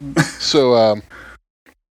 So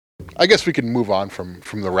I guess we can move on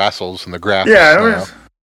from the wrestles and the graphs. Yeah, there's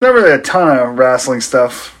not really a ton of wrestling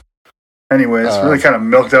stuff. Anyways, really kind of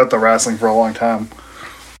milked out the wrestling for a long time.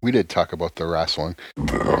 We did talk about the wrestling,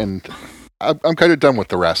 and I'm kind of done with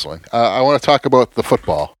the wrestling. I want to talk about the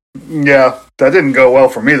football. Yeah, that didn't go well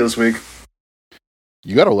for me this week.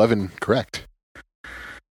 You got 11 correct.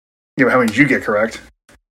 Yeah, but how many did you get correct?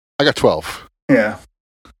 I got 12. Yeah.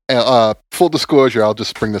 Full disclosure, I'll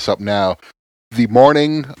just bring this up now. The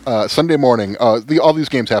morning, Sunday morning, all these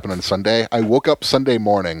games happen on Sunday. I woke up Sunday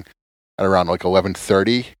morning at around like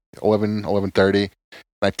 11:30, and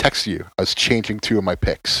I texted you. I was changing 2 of my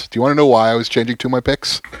picks. Do you want to know why I was changing 2 of my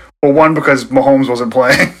picks? Well, one, because Mahomes wasn't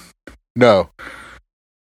playing. No.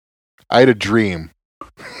 I had a dream.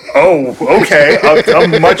 Oh, okay.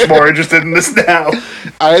 I'm much more interested in this now.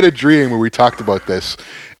 I had a dream where we talked about this,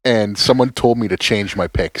 and someone told me to change my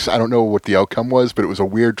picks. I don't know what the outcome was, but it was a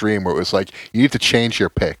weird dream where it was like, you need to change your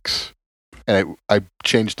picks. And I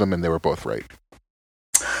changed them, and they were both right.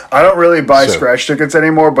 I don't really buy scratch tickets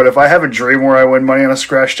anymore, but if I have a dream where I win money on a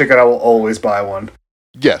scratch ticket, I will always buy one.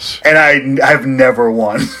 Yes. And I've never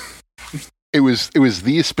won. It was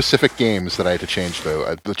these specific games that I had to change,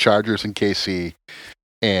 though. The Chargers and KC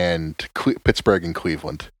and Pittsburgh and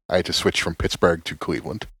Cleveland. I had to switch from Pittsburgh to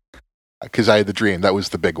Cleveland. Because I had the dream. That was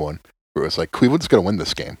the big one. Where it was like, Cleveland's going to win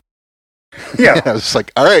this game. Yeah. I was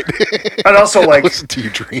like, all right. And also, like, listen to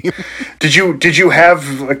your dream. Did you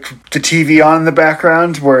have like the TV on in the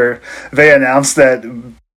background where they announced that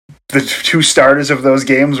the 2 starters of those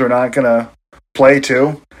games were not going to play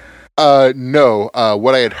too? No.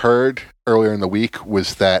 What I had heard earlier in the week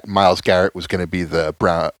was that Myles Garrett was going to be the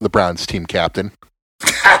Browns team captain.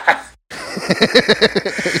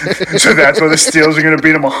 So that's why the Steelers are going to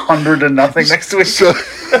beat them 100-0 next week. So,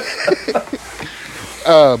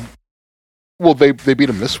 well, they beat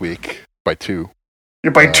them this week by 2.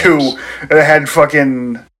 Yeah, by 2. They had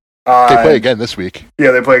fucking. They play again this week.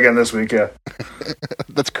 Yeah, they play again this week. Yeah,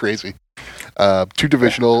 that's crazy. 2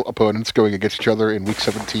 divisional opponents going against each other in week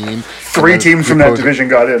 17. 3 teams from that division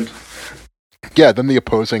got in. Yeah, then the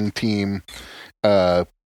opposing team.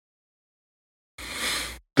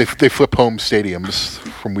 They flip home stadiums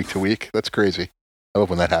from week to week. That's crazy. I love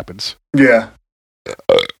when that happens. Yeah.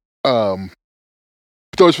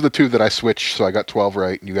 Those were the 2 that I switched, so I got 12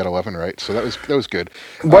 right, and you got 11 right. So that was good.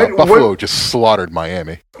 Buffalo just slaughtered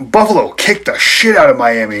Miami. Buffalo kicked the shit out of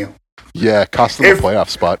Miami. Yeah, cost them a playoff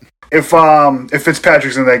spot. If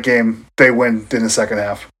Fitzpatrick's in that game, they win in the second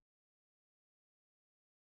half.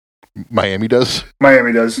 Miami does.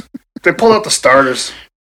 Miami does. They pulled out the starters.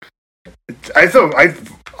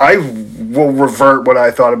 I will revert what I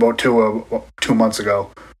thought about Tua 2 months ago.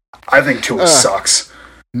 I think Tua sucks.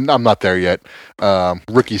 I'm not there yet.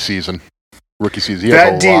 Rookie season. He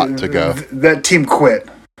has a lot to go. That team quit.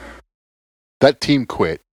 And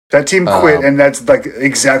that's like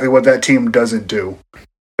exactly what that team doesn't do.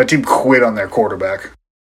 That team quit on their quarterback.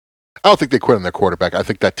 I don't think they quit on their quarterback. I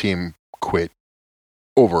think that team quit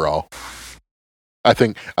overall. I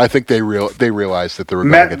think they realized that they were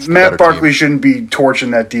going against the Matt better Barkley team. shouldn't be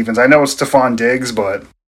torching that defense. I know it's Stephon Diggs, but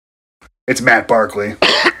it's Matt Barkley.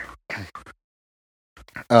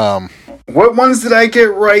 What ones did I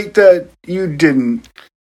get right that you didn't?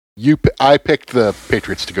 I picked the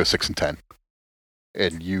Patriots to go 6-10,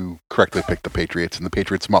 and you correctly picked the Patriots, and the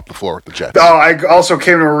Patriots mop the floor with the Jets. Oh, I also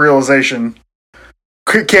came to a realization.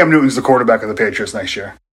 Cam Newton's the quarterback of the Patriots next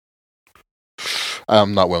year.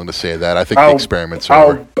 I'm not willing to say that. I think the experiment's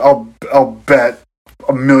over. I'll bet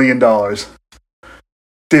 $1 million.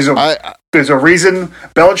 There's a reason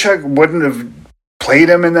Belichick wouldn't have played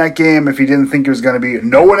him in that game if he didn't think he was going to be.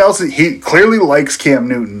 No one else. He clearly likes Cam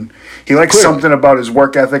Newton. He likes something about his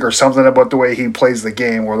work ethic or something about the way he plays the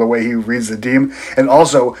game or the way he reads the team. And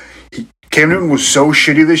also, Cam Newton was so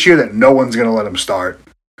shitty this year that no one's going to let him start.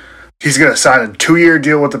 He's going to sign a 2-year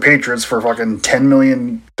deal with the Patriots for fucking $10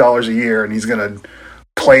 million a year, and he's going to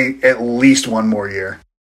play at least one more year.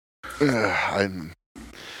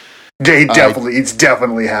 It's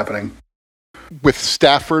definitely happening. With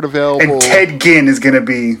Stafford available, and Ted Ginn is going to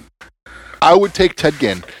be. I would take Ted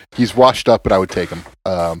Ginn. He's washed up, but I would take him.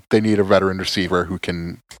 They need a veteran receiver who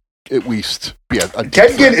can at least be a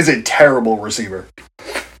Ted Ginn is a terrible receiver.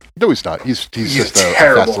 No, he's not. He's just a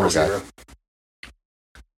terrible fast receiver. Guy.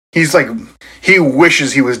 He's like, he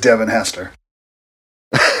wishes he was Devin Hester.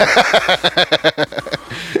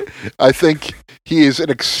 I think he is an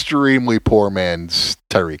extremely poor man's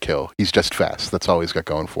Tyreek Hill. He's just fast. That's all he's got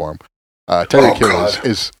going for him. Tyreek Hill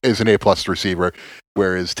is an A-plus receiver,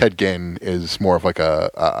 whereas Ted Ginn is more of like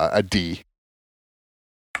a D.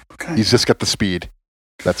 Okay. He's just got the speed.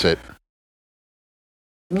 That's it.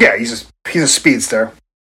 Yeah, he's a speedster.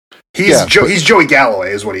 He's Joey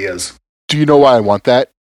Galloway is what he is. Do you know why I want that?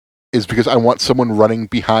 Is because I want someone running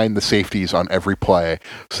behind the safeties on every play,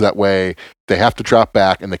 so that way they have to drop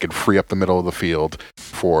back and they can free up the middle of the field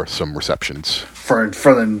for some receptions. For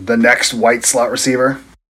the next white slot receiver?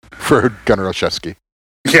 For Gunnar Olszewski.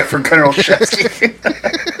 Yeah, for Gunnar Olszewski.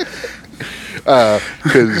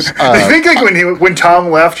 Because I think like when Tom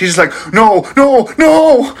left, he's like, no.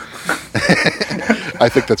 I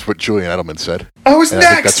think that's what Julian Edelman said. I was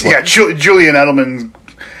next. Julian Edelman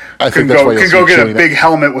can go get a big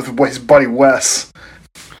helmet with his buddy Wes.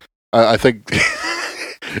 I think.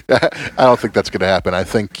 I don't think that's going to happen. I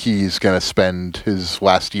think he's going to spend his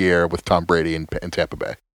last year with Tom Brady in Tampa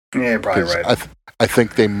Bay. Yeah, probably right. I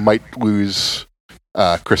think they might lose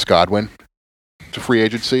Chris Godwin to free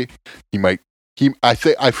agency. I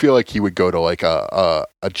feel like he would go to like a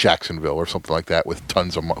Jacksonville or something like that with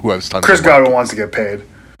tons of who has tons. Chris Godwin wants to get paid.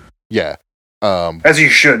 Yeah, as he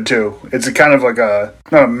should too. It's a kind of like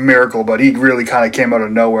not a miracle, but he really kind of came out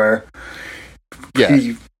of nowhere.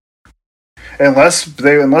 Yeah. Unless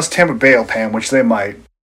Tampa Bay will pay him, which they might.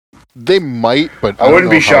 They might, but I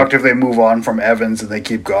wouldn't be shocked if they move on from Evans and they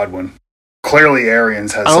keep Godwin. Clearly,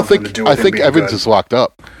 Arians has something to do with it. I think Evans is locked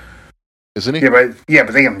up, isn't he? Yeah,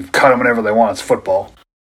 but they can cut him whenever they want. It's football.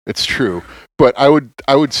 It's true, but I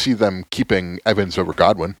would see them keeping Evans over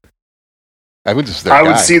Godwin. Evans is their guy. I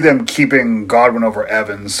would see them keeping Godwin over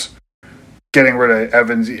Evans, getting rid of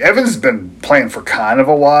Evans. Evans has been playing for kind of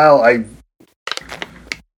a while.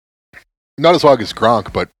 Not as long as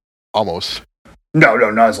Gronk, but almost. No,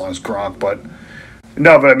 not as long as Gronk, but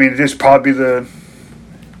I mean, it'd probably be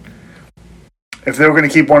if they were going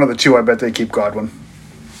to keep one of the two, I bet they keep Godwin.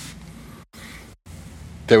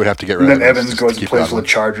 They would have to get rid of him. And then Evans goes and plays for the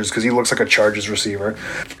Chargers because he looks like a Chargers receiver.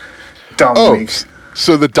 Dumb weeks.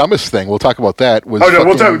 So the dumbest thing, we'll talk about that, was...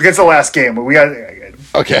 we'll talk... It's the last game. We got...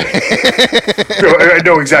 Okay. I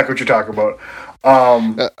know exactly what you're talking about.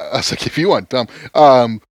 I was like, if you want dumb...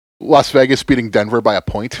 Las Vegas beating Denver by a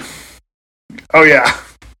point. Oh, yeah.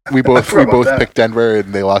 We both picked Denver,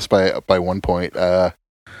 and they lost by 1 point.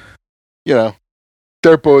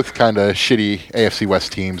 They're both kind of shitty AFC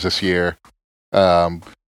West teams this year.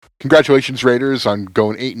 Congratulations, Raiders, on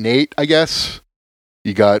going 8-8. I guess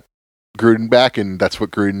you got Gruden back, and that's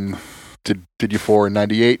what Gruden did you for in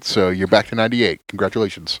 '98. So you're back to '98.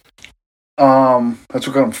 Congratulations. That's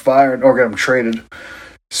what got him fired or got him traded.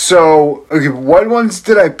 So, okay, what ones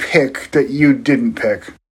did I pick that you didn't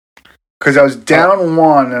pick? Because I was down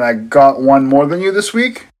one, and I got one more than you this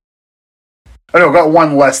week. Oh, no, I got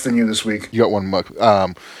one less than you this week. You got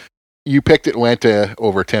one. You picked Atlanta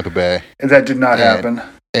over Tampa Bay. And that did not happen.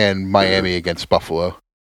 And Miami against Buffalo.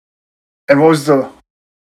 And what was the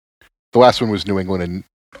last one was New England and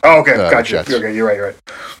okay, gotcha. Jets. Okay, you're right.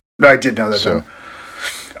 No, I did know that. So,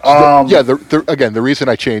 the reason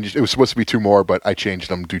I changed, it was supposed to be two more, but I changed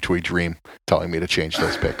them due to a dream telling me to change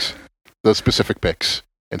those picks, those specific picks,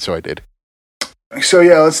 and so I did. So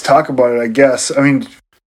yeah, let's talk about it. I guess. I mean,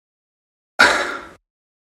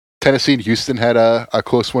 Tennessee and Houston had a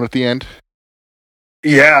close one at the end.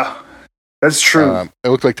 yeah, that's true. It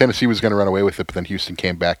looked like Tennessee was going to run away with it, but then Houston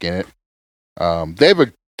came back in it. They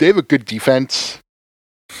have a good defense.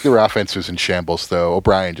 Their offense was in shambles, though.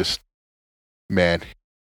 O'Brien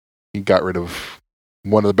he got rid of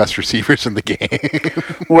one of the best receivers in the game.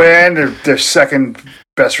 When their second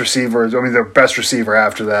best receiver, their best receiver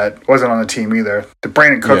after that wasn't on the team either. The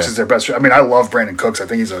Brandon Cooks is their best. I mean, I love Brandon Cooks. I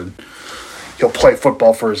think he'll play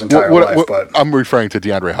football for his entire life. But I'm referring to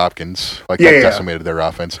DeAndre Hopkins. That decimated their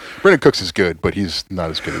offense. Brandon Cooks is good, but he's not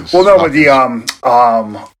as good as. Well, no, Hopkins.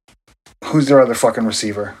 But who's their other fucking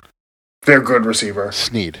receiver? Their good receiver.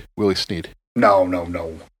 Willie Snead.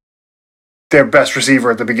 No. Their best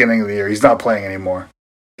receiver at the beginning of the year. He's not playing anymore.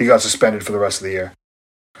 He got suspended for the rest of the year.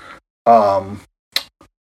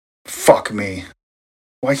 Fuck me.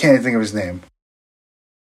 Why can't I think of his name?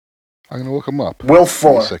 I'm gonna look him up. Will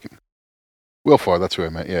Fuller. Will Fuller, that's who I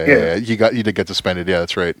meant. Yeah. He did get suspended. Yeah,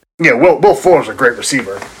 that's right. Yeah, Will Fuller's a great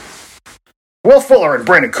receiver. Will Fuller and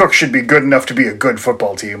Brandon Cook should be good enough to be a good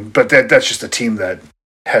football team, but that's just a team that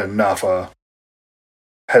had enough Bill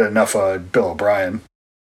O'Brien.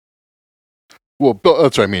 Well,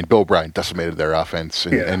 that's what I mean. Bill O'Brien decimated their offense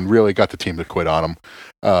and really got the team to quit on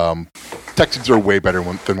them. Texans are way better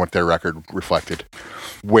than what their record reflected.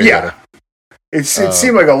 Way better. It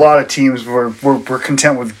seemed like a lot of teams were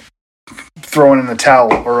content with throwing in the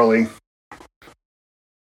towel early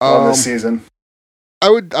on this season. I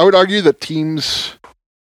would argue that teams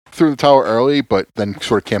threw the towel early, but then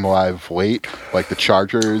sort of came alive late. Like the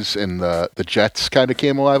Chargers and the Jets kind of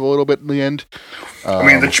came alive a little bit in the end.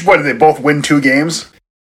 What did they both win 2 games?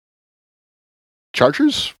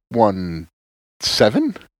 Chargers won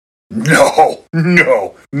 7? No,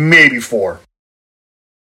 maybe 4.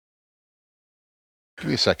 Give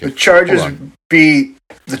me a second. The Chargers beat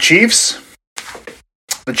the Chiefs.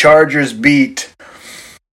 The Chargers beat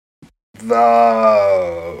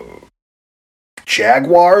the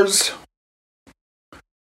Jaguars.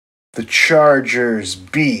 The Chargers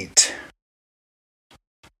beat.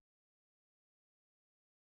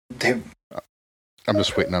 I'm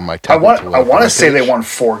just waiting on my tablet. I want to say they won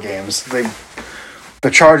 4 games.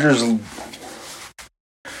 The Chargers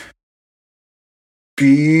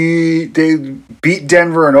beat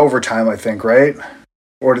Denver in overtime, I think, right?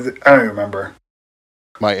 Or I don't even remember.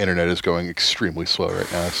 My internet is going extremely slow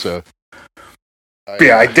right now, so.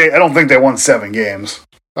 I don't think they won 7 games.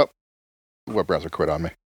 Oh, web browser quit on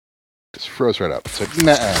me. Just froze right up. It's like,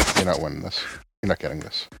 nah, you're not winning this. You're not getting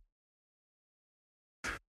this.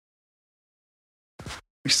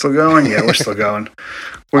 We still going? Yeah, we're still going.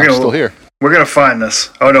 I'm still here. We're gonna find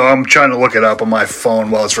this. Oh no, I'm trying to look it up on my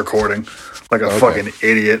phone while it's recording, like a fucking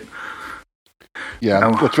idiot. Yeah,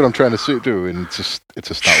 that's what I'm trying to do, and it's just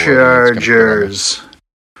not Chargers.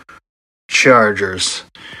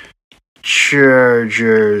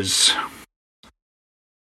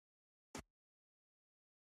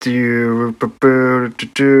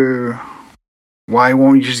 Why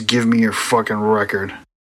won't you just give me your fucking record?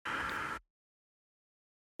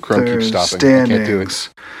 Chrome keeps stopping. I can't do it.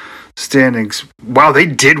 Standings. Wow, they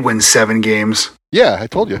did win 7 games. Yeah, I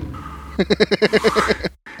told you.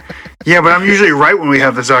 Yeah, but I'm usually right when we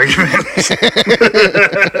have this argument.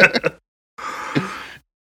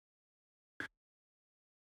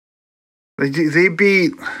 They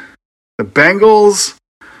beat the Bengals.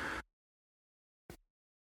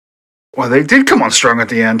 Well, they did come on strong at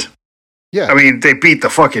the end. Yeah. I mean, they beat the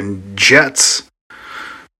fucking Jets.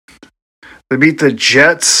 They beat the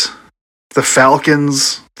Jets, the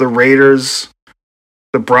Falcons, the Raiders,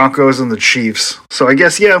 the Broncos, and the Chiefs. So I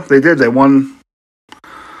guess, yeah, they did. They won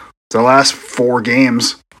the last 4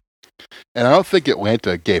 games. And I don't think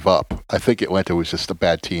Atlanta gave up. I think Atlanta was just a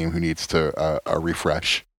bad team who needs to a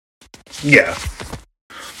refresh. Yeah.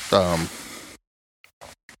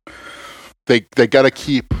 They got to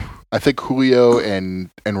keep. I think Julio and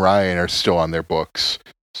Ryan are still on their books,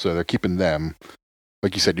 so they're keeping them.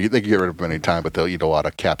 Like you said, they can get rid of them any time, but they'll eat a lot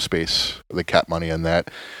of cap space, the cap money on that.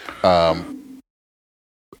 I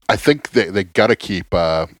think they got to keep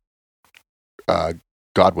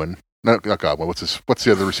Godwin. Not Godwin. What's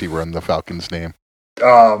the other receiver on the Falcons' name?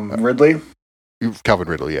 Ridley. Calvin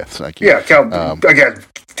Ridley. Yes, thank you. Yeah, again,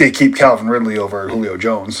 they keep Calvin Ridley over Julio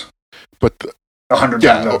Jones. But 100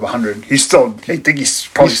 times out of 100. I think he's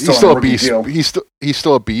probably still a beast. Deal. He's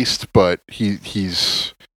still a beast, but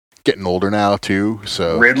he's getting older now too.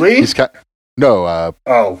 So Ridley? Julio?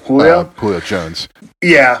 Julio Jones.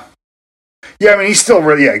 Yeah. Yeah, I mean, he's still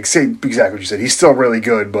really, exactly what you said. He's still really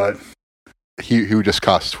good, but he would just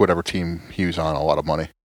cost whatever team he was on a lot of money.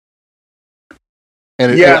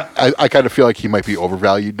 And I kind of feel like he might be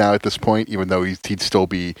overvalued now at this point, even though he'd still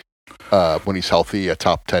be, when he's healthy, a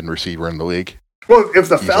top 10 receiver in the league. Well, if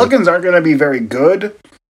the Falcons aren't going to be very good,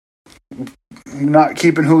 not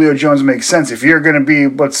keeping Julio Jones makes sense. If you're going to be,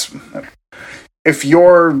 if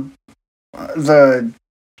you're the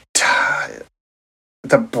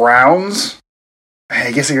Browns,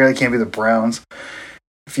 I guess it really can't be the Browns.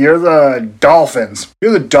 If you're the Dolphins,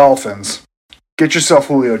 get yourself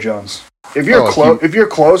Julio Jones. If you're if you're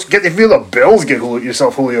the Bills, get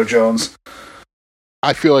yourself Julio Jones.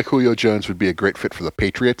 I feel like Julio Jones would be a great fit for the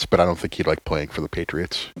Patriots, but I don't think he'd like playing for the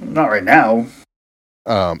Patriots. Not right now.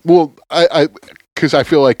 Well, because I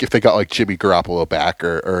feel like if they got like Jimmy Garoppolo back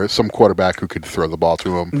or some quarterback who could throw the ball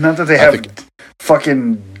to him. Not that they have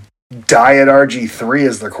fucking Diet RG3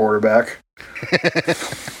 as their quarterback.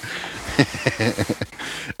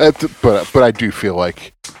 But I do feel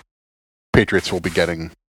like Patriots will be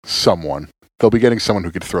getting someone. They'll be getting someone who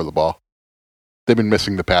could throw the ball. They've been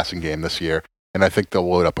missing the passing game this year, and I think they'll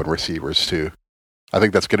load up on receivers too. I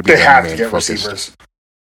think that's going to be their main focus. Receivers.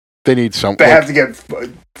 They need some. They have to get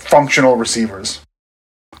functional receivers.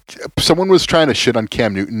 Someone was trying to shit on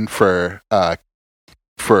Cam Newton for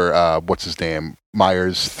what's his name,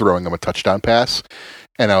 Myers, throwing him a touchdown pass.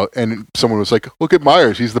 And someone was like, look at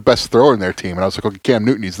Myers, he's the best thrower in their team. And I was like, look at Cam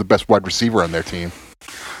Newton, he's the best wide receiver on their team.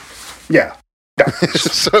 Yeah.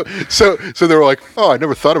 so they were like, oh, I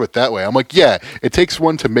never thought of it that way. I'm like, yeah, it takes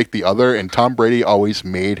one to make the other, and Tom Brady always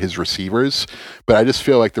made his receivers, but I just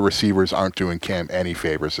feel like the receivers aren't doing Cam any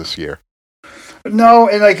favors this year. No,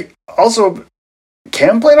 and also,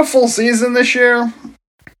 Cam played a full season this year.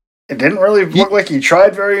 It didn't really look like he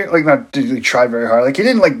tried very hard. He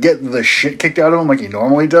didn't get the shit kicked out of him like he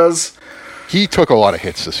normally does. He took a lot of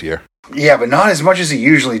hits this year. Yeah, but not as much as he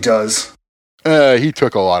usually does. He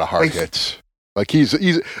took a lot of hard hits. He's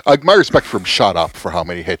my respect for him shot up for how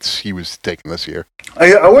many hits he was taking this year.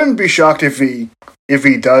 I wouldn't be shocked if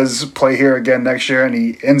he does play here again next year and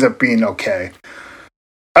he ends up being okay.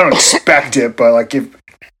 I don't expect it, but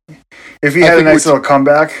if he had a nice little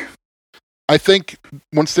comeback. I think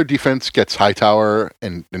once their defense gets Hightower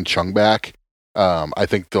and Chung back, I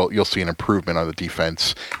think you'll see an improvement on the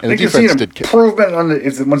defense. And the defense improvement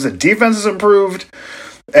once the defense is improved,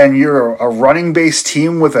 and you're a running base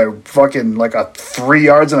team with a fucking a 3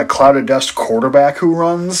 yards and a cloud of dust quarterback who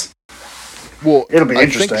runs. Well, it'll be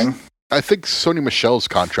interesting. I think Sony Michel's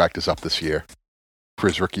contract is up this year for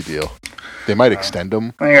his rookie deal. They might extend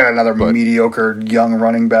him. I got another mediocre young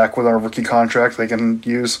running back with our rookie contract they can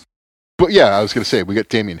use. But yeah, I was going to say, we got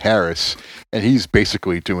Damian Harris, and he's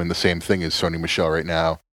basically doing the same thing as Sony Michel right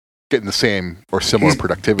now, getting the same or similar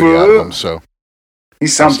productivity out of him, so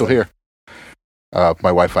he's I'm still here. My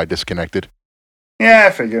Wi-Fi disconnected. Yeah,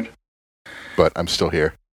 I figured. But I'm still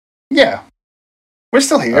here. Yeah. We're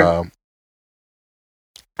still here. I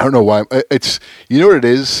don't know why. It's, you know what it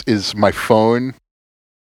is my phone,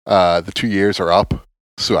 the 2 years are up,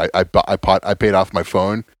 so I paid off my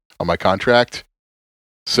phone on my contract.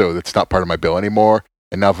 So it's not part of my bill anymore.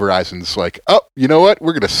 And now Verizon's like, oh, you know what?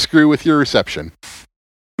 We're going to screw with your reception.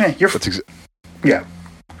 Man, yeah.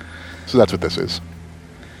 So that's what this is.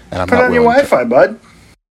 And I'm Put not on your Wi-Fi, bud.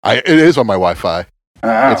 It is on my Wi-Fi.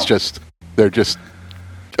 Oh. It's just, they're just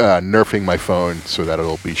nerfing my phone so that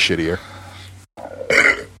it'll be shittier.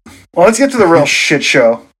 Well, let's get to the real shit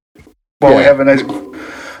show. Well, we have a nice... we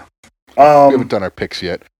haven't done our picks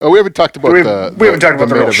yet. Oh, we haven't talked about we haven't talked about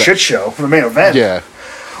the real shit show, the main event. Yeah.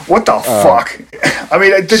 What the fuck? I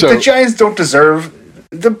mean, the Giants don't deserve...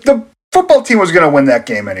 The football team was going to win that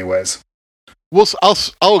game anyways. Well,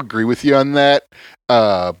 I'll agree with you on that.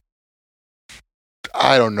 I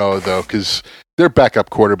don't know, though, because their backup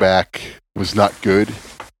quarterback was not good.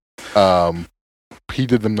 He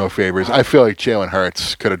did them no favors. I feel like Jalen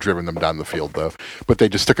Hurts could have driven them down the field, though. But they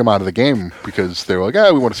just took him out of the game because they were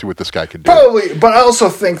like, we want to see what this guy can do. Probably, but I also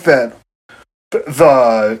think that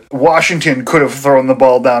the Washington could have thrown the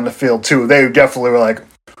ball down the field, too. They definitely were like,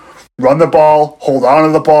 run the ball, hold on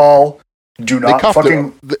to the ball, do not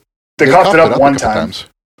fucking... They coughed it up one time.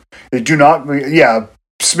 They do not... Yeah,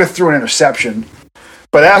 Smith threw an interception.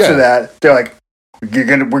 But after that, they're like,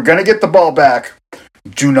 we're gonna get the ball back.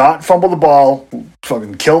 Do not fumble the ball.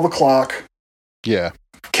 Fucking kill the clock. Yeah.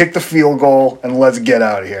 Kick the field goal and let's get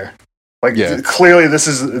out of here. Clearly, this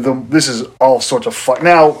is all sorts of fun.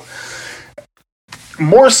 Now,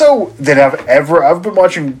 more so than I've been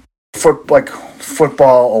watching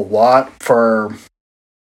football a lot for,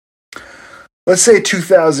 let's say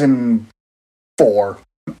 2004.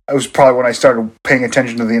 It was probably when I started paying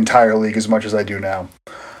attention to the entire league as much as I do now.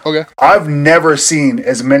 Okay. I've never seen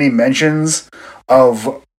as many mentions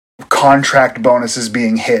of contract bonuses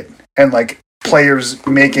being hit and like players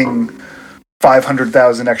making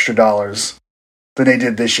 $500,000 extra dollars than they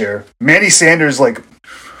did this year. Manny Sanders like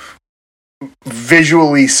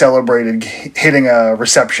visually celebrated hitting a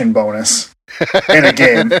reception bonus in a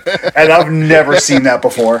game, and I've never seen that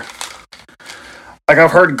before. Like,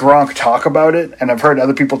 I've heard Gronk talk about it, and I've heard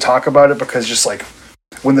other people talk about it because just like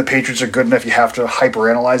when the Patriots are good enough, you have to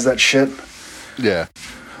hyperanalyze that shit. Yeah.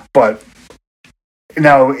 But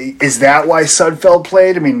now, is that why Sudfeld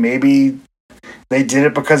played? I mean, maybe they did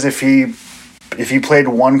it because if he played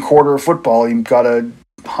one quarter of football, he got a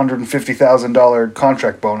 $150,000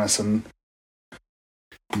 contract bonus, and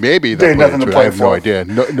maybe they had nothing to play I have for. no idea.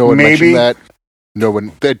 No one mentioned that. No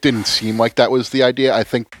one. That didn't seem like that was the idea. I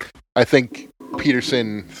think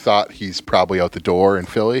Peterson thought he's probably out the door in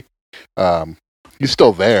Philly. He's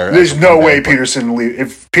still there. There's no way Peterson leave.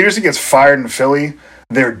 If Peterson gets fired in Philly,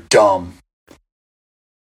 they're dumb.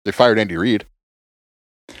 They fired Andy Reid.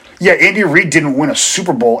 Yeah, Andy Reid didn't win a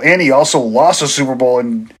Super Bowl, and he also lost a Super Bowl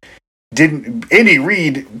and didn't. Andy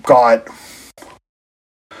Reid got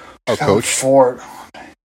coach.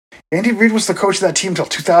 Andy Reid was the coach of that team until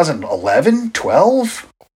 2011, 12?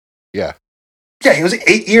 Yeah. Yeah, he was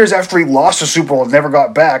 8 years after he lost a Super Bowl and never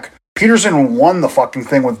got back. Peterson won the fucking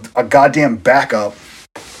thing with a goddamn backup.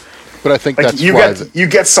 But I think like, that's you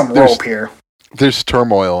get some rope here. There's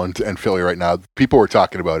turmoil in Philly right now. People were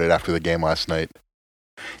talking about it after the game last night.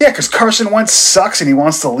 Yeah, because Carson Wentz sucks and he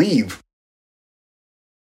wants to leave.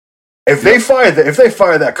 If they fire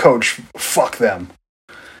that coach, fuck them.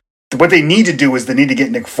 What they need to do is they need to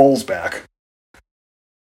get Nick Foles back.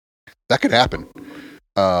 That could happen.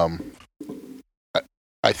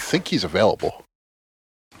 I think he's available.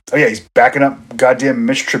 Oh yeah, he's backing up goddamn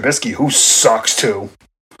Mitch Trubisky, who sucks too.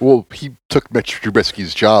 Well, he took Mitch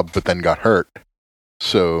Trubisky's job, but then got hurt.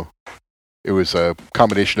 So it was a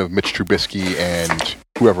combination of Mitch Trubisky and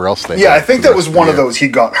whoever else they had. Yeah, I think that was one of those he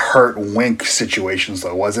got hurt wink situations,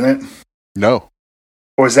 though, wasn't it? No.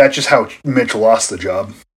 Or is that just how Mitch lost the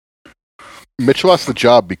job? Mitch lost the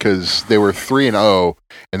job because they were 3-0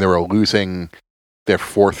 and they were losing their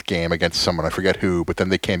fourth game against someone, I forget who, but then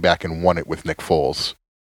they came back and won it with Nick Foles.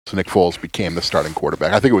 So Nick Foles became the starting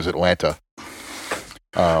quarterback. I think it was Atlanta.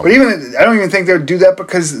 But I don't even think they would do that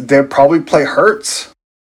because they'd probably play Hurts.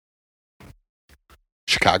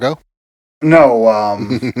 Chicago? No,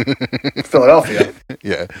 Philadelphia.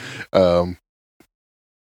 Yeah.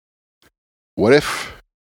 What if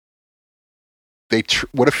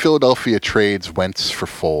Philadelphia trades Wentz for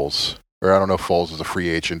Foles? Or I don't know if Foles is a free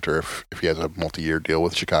agent or if he has a multi-year deal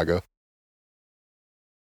with Chicago.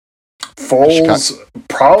 Foles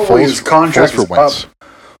probably his contract is up.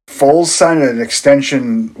 Foles signed an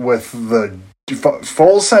extension with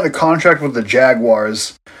Foles signed a contract with the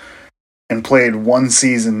Jaguars and played one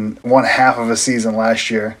half of a season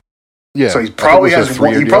last year. Yeah, so he probably has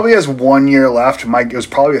 1 year left. It was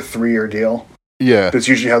probably a 3-year deal. Yeah, that's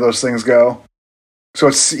usually how those things go. So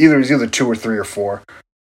it's either 2 or 3 or 4.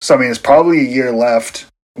 So I mean, it's probably a year left.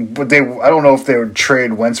 But I don't know if they would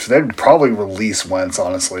trade Wentz. They'd probably release Wentz.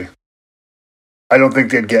 Honestly, I don't think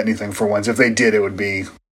they'd get anything for Wentz. If they did, it would be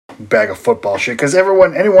a bag of football shit. Because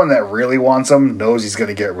anyone that really wants him knows he's going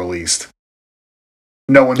to get released.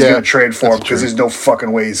 No one's going to trade for him because there's no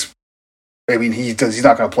fucking ways. I mean, he's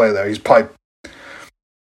not going to play there.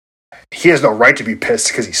 He has no right to be pissed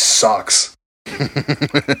because he sucks. He had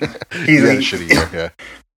a shitty year, yeah.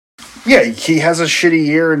 Yeah, he has a shitty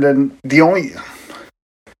year, and then it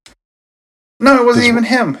wasn't even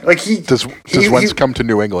him. Like does Wentz come to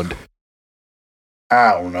New England?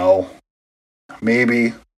 I don't know.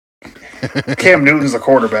 Maybe Cam Newton's the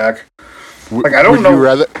quarterback. Like I don't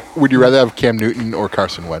know. Would you rather have Cam Newton or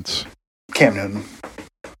Carson Wentz? Cam Newton.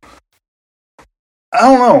 I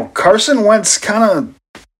don't know. Carson Wentz kind of.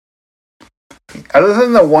 Other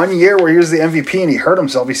than the 1 year where he was the MVP and he hurt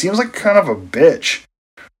himself, he seems like kind of a bitch.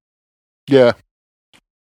 Yeah.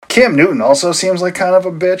 Cam Newton also seems like kind of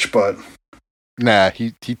a bitch, but... Nah,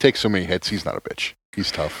 he takes so many hits, he's not a bitch.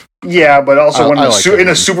 He's tough. Yeah, but also in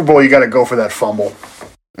a Super Bowl, you got to go for that fumble.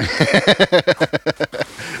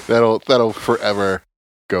 that'll forever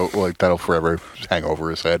that'll forever hang over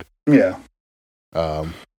his head. Yeah.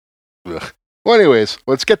 Well, anyways,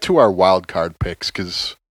 let's get to our wild card picks,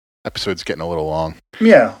 because episode's getting a little long.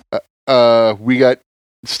 Yeah. We got...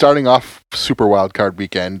 Starting off Super Wildcard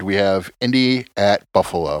Weekend, we have Indy at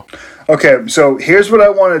Buffalo. Okay, so here's what I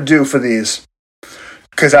want to do for these.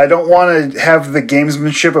 Because I don't want to have the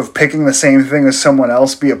gamesmanship of picking the same thing as someone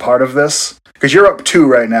else be a part of this. Because you're up 2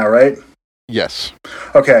 right now, right? Yes.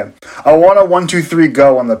 Okay, I want a 1, 2, 3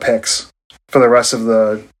 go on the picks for the rest of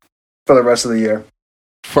the year.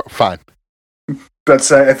 Fine.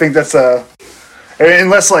 I think that's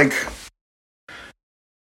unless like,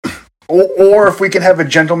 or if we can have a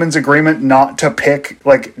gentleman's agreement not to pick,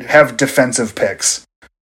 like, have defensive picks.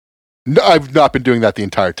 No, I've not been doing that the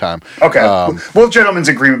entire time. Okay, well, gentleman's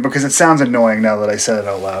agreement, because it sounds annoying now that I said it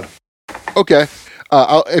out loud. Okay,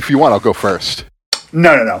 if you want, I'll go first.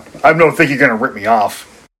 No. I don't think you're going to rip me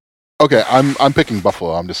off. Okay, I'm picking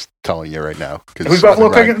Buffalo. I'm just telling you right now. Who's Buffalo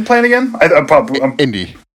playing again? I'm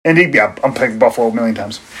Indy. Indy, yeah, I'm picking Buffalo a million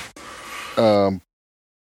times.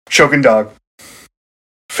 Choking Dog.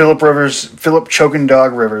 Philip Choking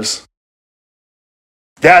Dog Rivers.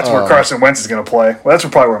 That's where Carson Wentz is going to play. Well, that's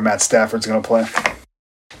probably where Matt Stafford's going to play.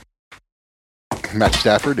 Matt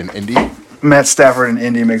Stafford in Indy? Matt Stafford in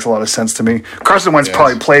Indy makes a lot of sense to me. Carson Wentz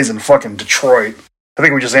probably plays in fucking Detroit. I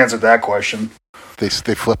think we just answered that question. They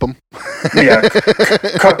flip him? Yeah.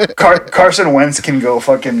 Carson Wentz can go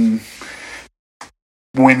fucking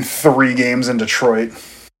win 3 games in Detroit.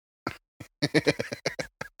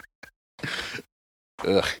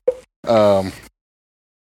 Ugh.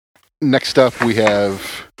 Next up, we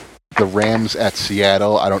have the Rams at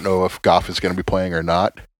Seattle. I don't know if Goff is going to be playing or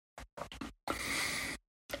not.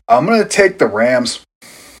 I'm going to take the Rams.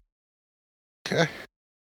 Okay.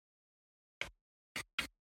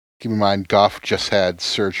 Keep in mind, Goff just had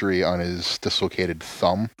surgery on his dislocated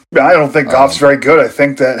thumb. I don't think Goff's very good. I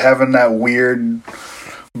think that having that weird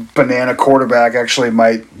banana quarterback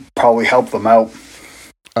might probably help them out.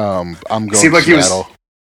 I'm going Seattle.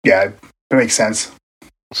 Yeah, it makes sense.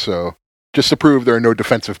 So, just to prove there are no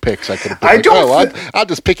defensive picks, I could have picked I'll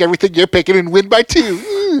just pick everything you're picking and win by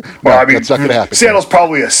 2. Well, that's not going to happen. Seattle's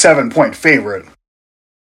probably a 7-point favorite.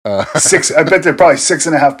 I bet they're probably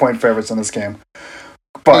 6.5-point favorites in this game.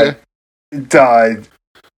 But they're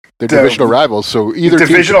divisional rivals, so either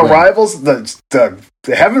divisional rivals, they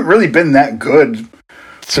haven't really been that good.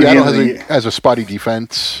 Seattle has a spotty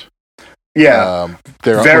defense. Yeah,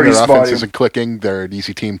 their offense isn't clicking. They're an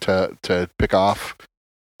easy team to pick off.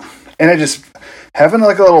 And it just having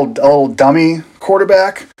like a little dummy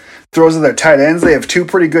quarterback throws to their tight ends. They have 2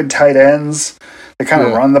 pretty good tight ends. They kind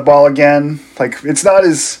of run the ball again. Like, it's not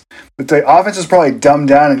as the offense is probably dumbed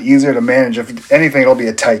down and easier to manage. If anything, it'll be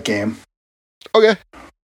a tight game. Okay,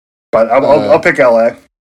 but I'll pick LA.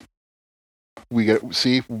 We get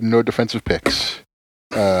no defensive picks.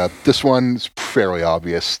 This one's fairly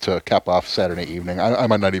obvious to cap off Saturday evening. I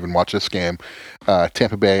might not even watch this game.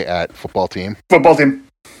 Tampa Bay at football team. Football team.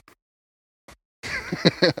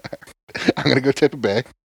 I'm going to go Tampa Bay.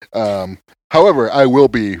 However, I will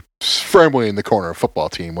be firmly in the corner of football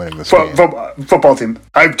team winning this game. Football team.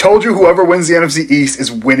 I've told you whoever wins the NFC East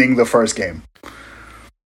is winning the first game.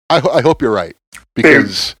 I hope you're right.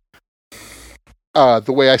 Because the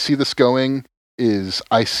way I see this going is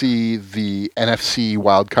I see the NFC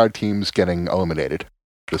wildcard teams getting eliminated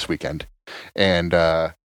this weekend. And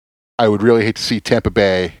I would really hate to see Tampa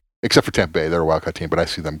Bay, except for Tampa Bay, they're a wildcard team, but I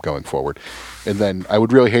see them going forward. And then I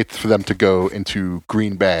would really hate for them to go into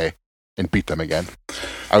Green Bay and beat them again.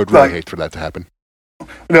 I would really hate for that to happen.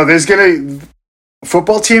 No,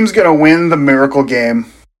 football team's going to win the miracle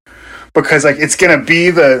game because it's going to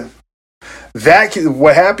be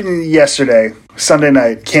what happened yesterday, Sunday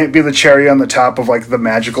night, can't be the cherry on the top of the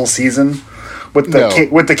magical season with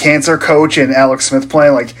the cancer coach and Alex Smith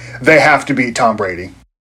playing. They have to beat Tom Brady.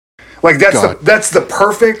 That's the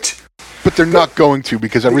perfect. But they're not going to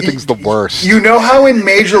because everything's the worst. You know how in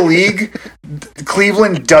Major League,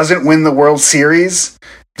 Cleveland doesn't win the World Series?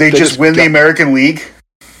 They just win the American League?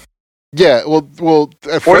 Yeah, well, or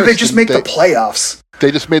did they just make the playoffs?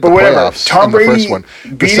 They just made the playoffs. Tom Brady, in the first one.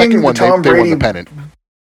 The second one, they won the pennant.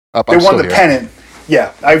 They won the pennant.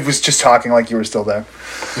 Yeah, I was just talking like you were still there.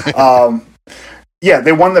 Yeah,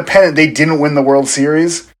 they won the pennant. They didn't win the World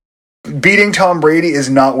Series. Beating Tom Brady is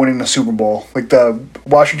not winning the Super Bowl. The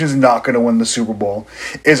Washington's not going to win the Super Bowl.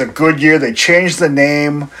 It's a good year. They changed the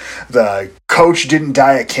name. The coach didn't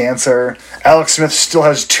die of cancer. Alex Smith still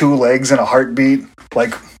has 2 legs and a heartbeat.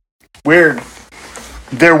 They're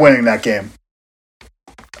winning that game.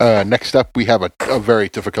 Next up, we have a very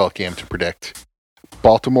difficult game to predict.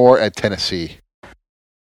 Baltimore at Tennessee.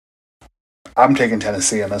 I'm taking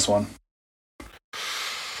Tennessee on this one.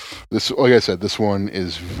 Like I said, this one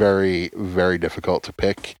is very, very difficult to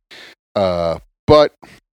pick. But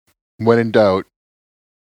when in doubt,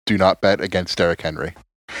 do not bet against Derrick Henry.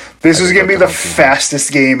 This is going to be the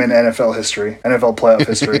fastest game in NFL playoff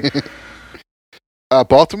history.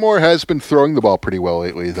 Baltimore has been throwing the ball pretty well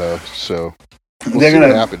lately, though, so we'll see what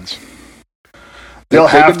happens. They'll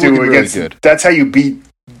They've have been to looking against. really good. That's how you beat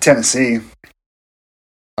Tennessee.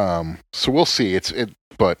 So we'll see.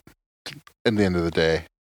 But in the end of the day,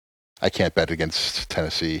 I can't bet against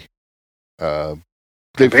Tennessee. They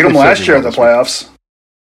beat them last year in the playoffs.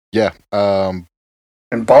 Yeah. And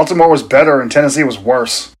Baltimore was better, and Tennessee was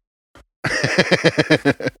worse.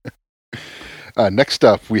 Next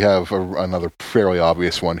up, we have another fairly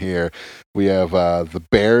obvious one here. We have the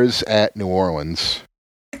Bears at New Orleans.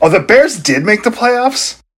 Oh, the Bears did make the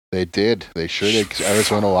playoffs? They did. They sure did, because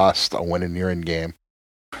Arizona lost a win and you're in game.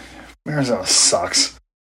 Arizona sucks.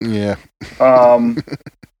 Yeah.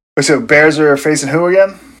 So Bears are facing who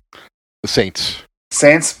again? The Saints.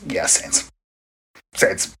 Saints? Yeah, Saints.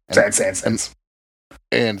 Saints.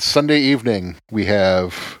 And Sunday evening, we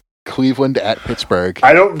have Cleveland at Pittsburgh.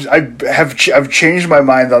 I've changed my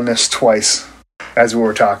mind on this twice as we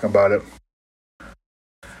were talking about it.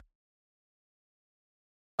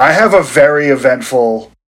 I have a very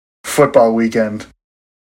eventful football weekend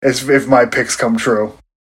if my picks come true.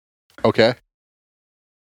 Okay.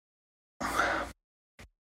 Do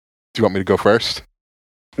you want me to go first?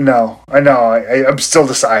 No, I know. I'm still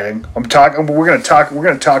deciding. We're gonna talk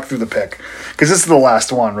through the pick because this is the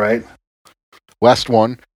last one, right? Last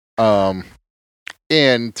one. And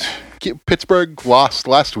Pittsburgh lost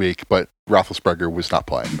last week, but Roethlisberger was not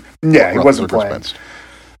playing. Yeah, he wasn't playing.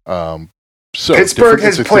 So Pittsburgh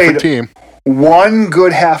has played team. One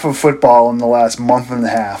good half of football in the last month and a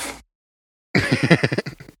half.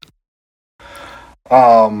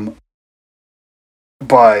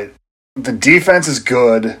 But the defense is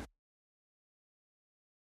good.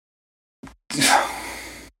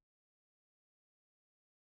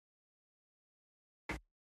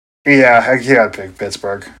 Yeah, I gotta pick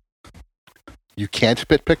Pittsburgh. You can't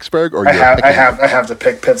pick Pittsburgh, or I have to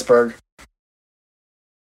pick Pittsburgh.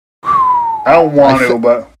 I don't want to,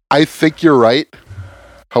 but I think you're right.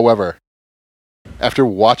 However, after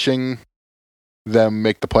watching them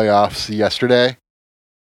make the playoffs yesterday,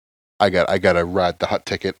 I gotta ride the hot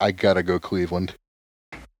ticket. I gotta go Cleveland.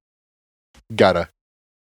 Gotta.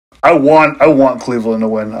 I want Cleveland to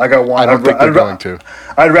win. I don't think they're going to.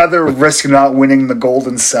 I'd rather risk not winning the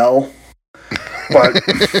Golden Cell. But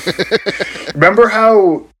remember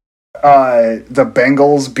how the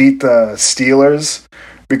Bengals beat the Steelers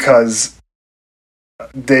because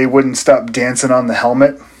they wouldn't stop dancing on the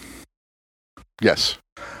helmet? Yes.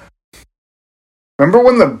 Remember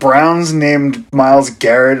when the Browns named Myles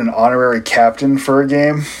Garrett an honorary captain for a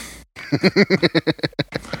game?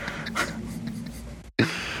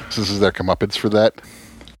 So this is their comeuppance for that?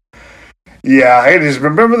 Yeah, I just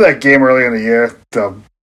remember that game early in the year. The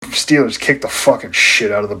Steelers kicked the fucking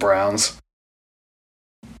shit out of the Browns.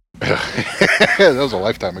 That was a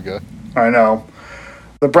lifetime ago. I know.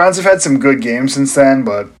 The Browns have had some good games since then,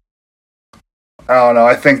 but I don't know.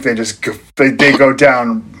 I think they just they go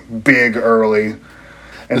down big early.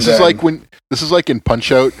 This is like in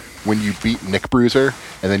Punch-Out when you beat Nick Bruiser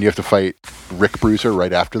and then you have to fight Rick Bruiser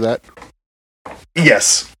right after that.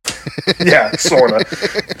 Yes. Yeah, sorta.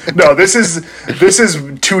 No, this is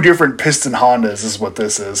two different piston Hondas is what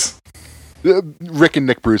this is. Rick and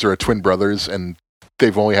Nick Bruiser are twin brothers, and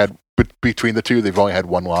they've only had between the two, they've only had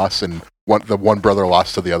one loss, and the one brother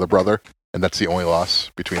lost to the other brother, and that's the only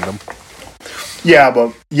loss between them. Yeah,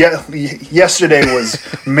 but yesterday was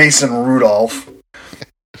Mason Rudolph.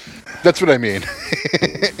 That's what I mean.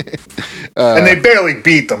 And they barely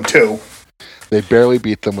beat them too. They barely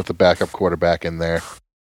beat them with the backup quarterback in there.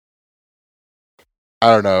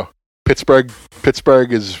 I don't know. Pittsburgh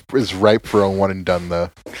is ripe for a one and done though.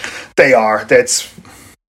 They are. That's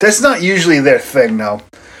not usually their thing though.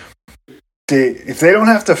 If they don't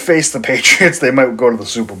have to face the Patriots, they might go to the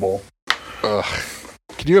Super Bowl. Ugh.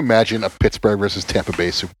 Can you imagine a Pittsburgh versus Tampa Bay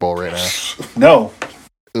Super Bowl right now? No.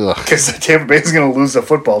 Ugh. Because Tampa Bay is going to lose the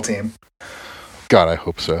football team. God, I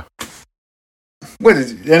hope so. Wait,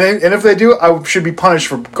 and if they do, I should be punished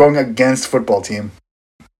for going against football team.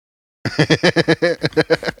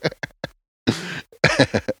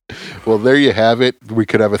 Well, there you have it. We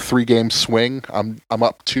could have a 3-game swing. I'm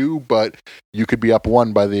up 2, but you could be up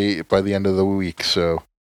 1 by the end of the week. So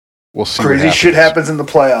we'll see. Crazy shit happens in the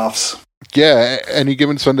playoffs. Yeah, any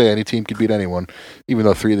given Sunday, any team could beat anyone. Even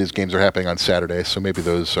though 3 of these games are happening on Saturday, so maybe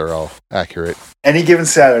those are all accurate. Any given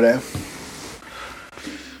Saturday.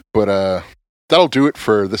 But that'll do it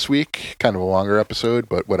for this week. Kind of a longer episode,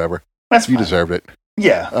 but whatever. That's fine. You deserved it.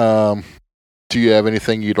 Yeah. Do you have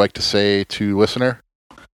anything you'd like to say to listener?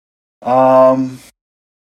 No.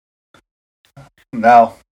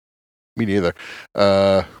 Me neither.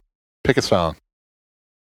 Pick a song.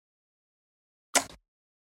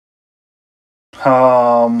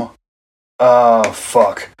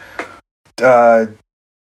 Fuck.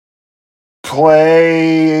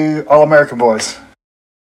 Play All American Boys.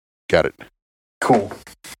 Got it. Cool.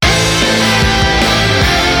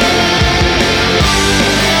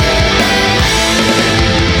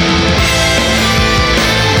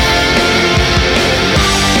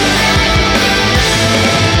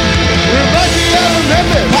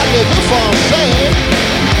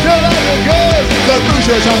 The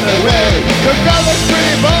on the way. The colors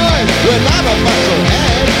pretty boys, we're not a muscle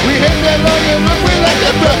head. We hit that long and look, we like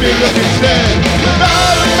the puppy look instead.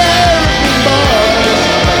 All American boys,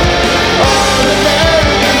 all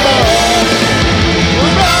American boys,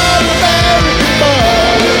 we're all American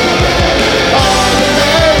boys, all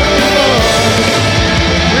American boys.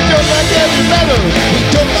 We don't like heavy metal, we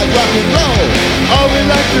don't like rock and roll. All we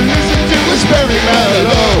like to listen to is Barry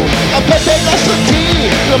Manilow. A Pepe tea,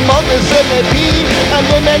 the mothers of the bee, and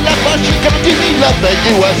women like Washington, love the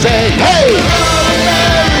USA. Hey! All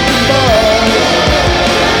American boys.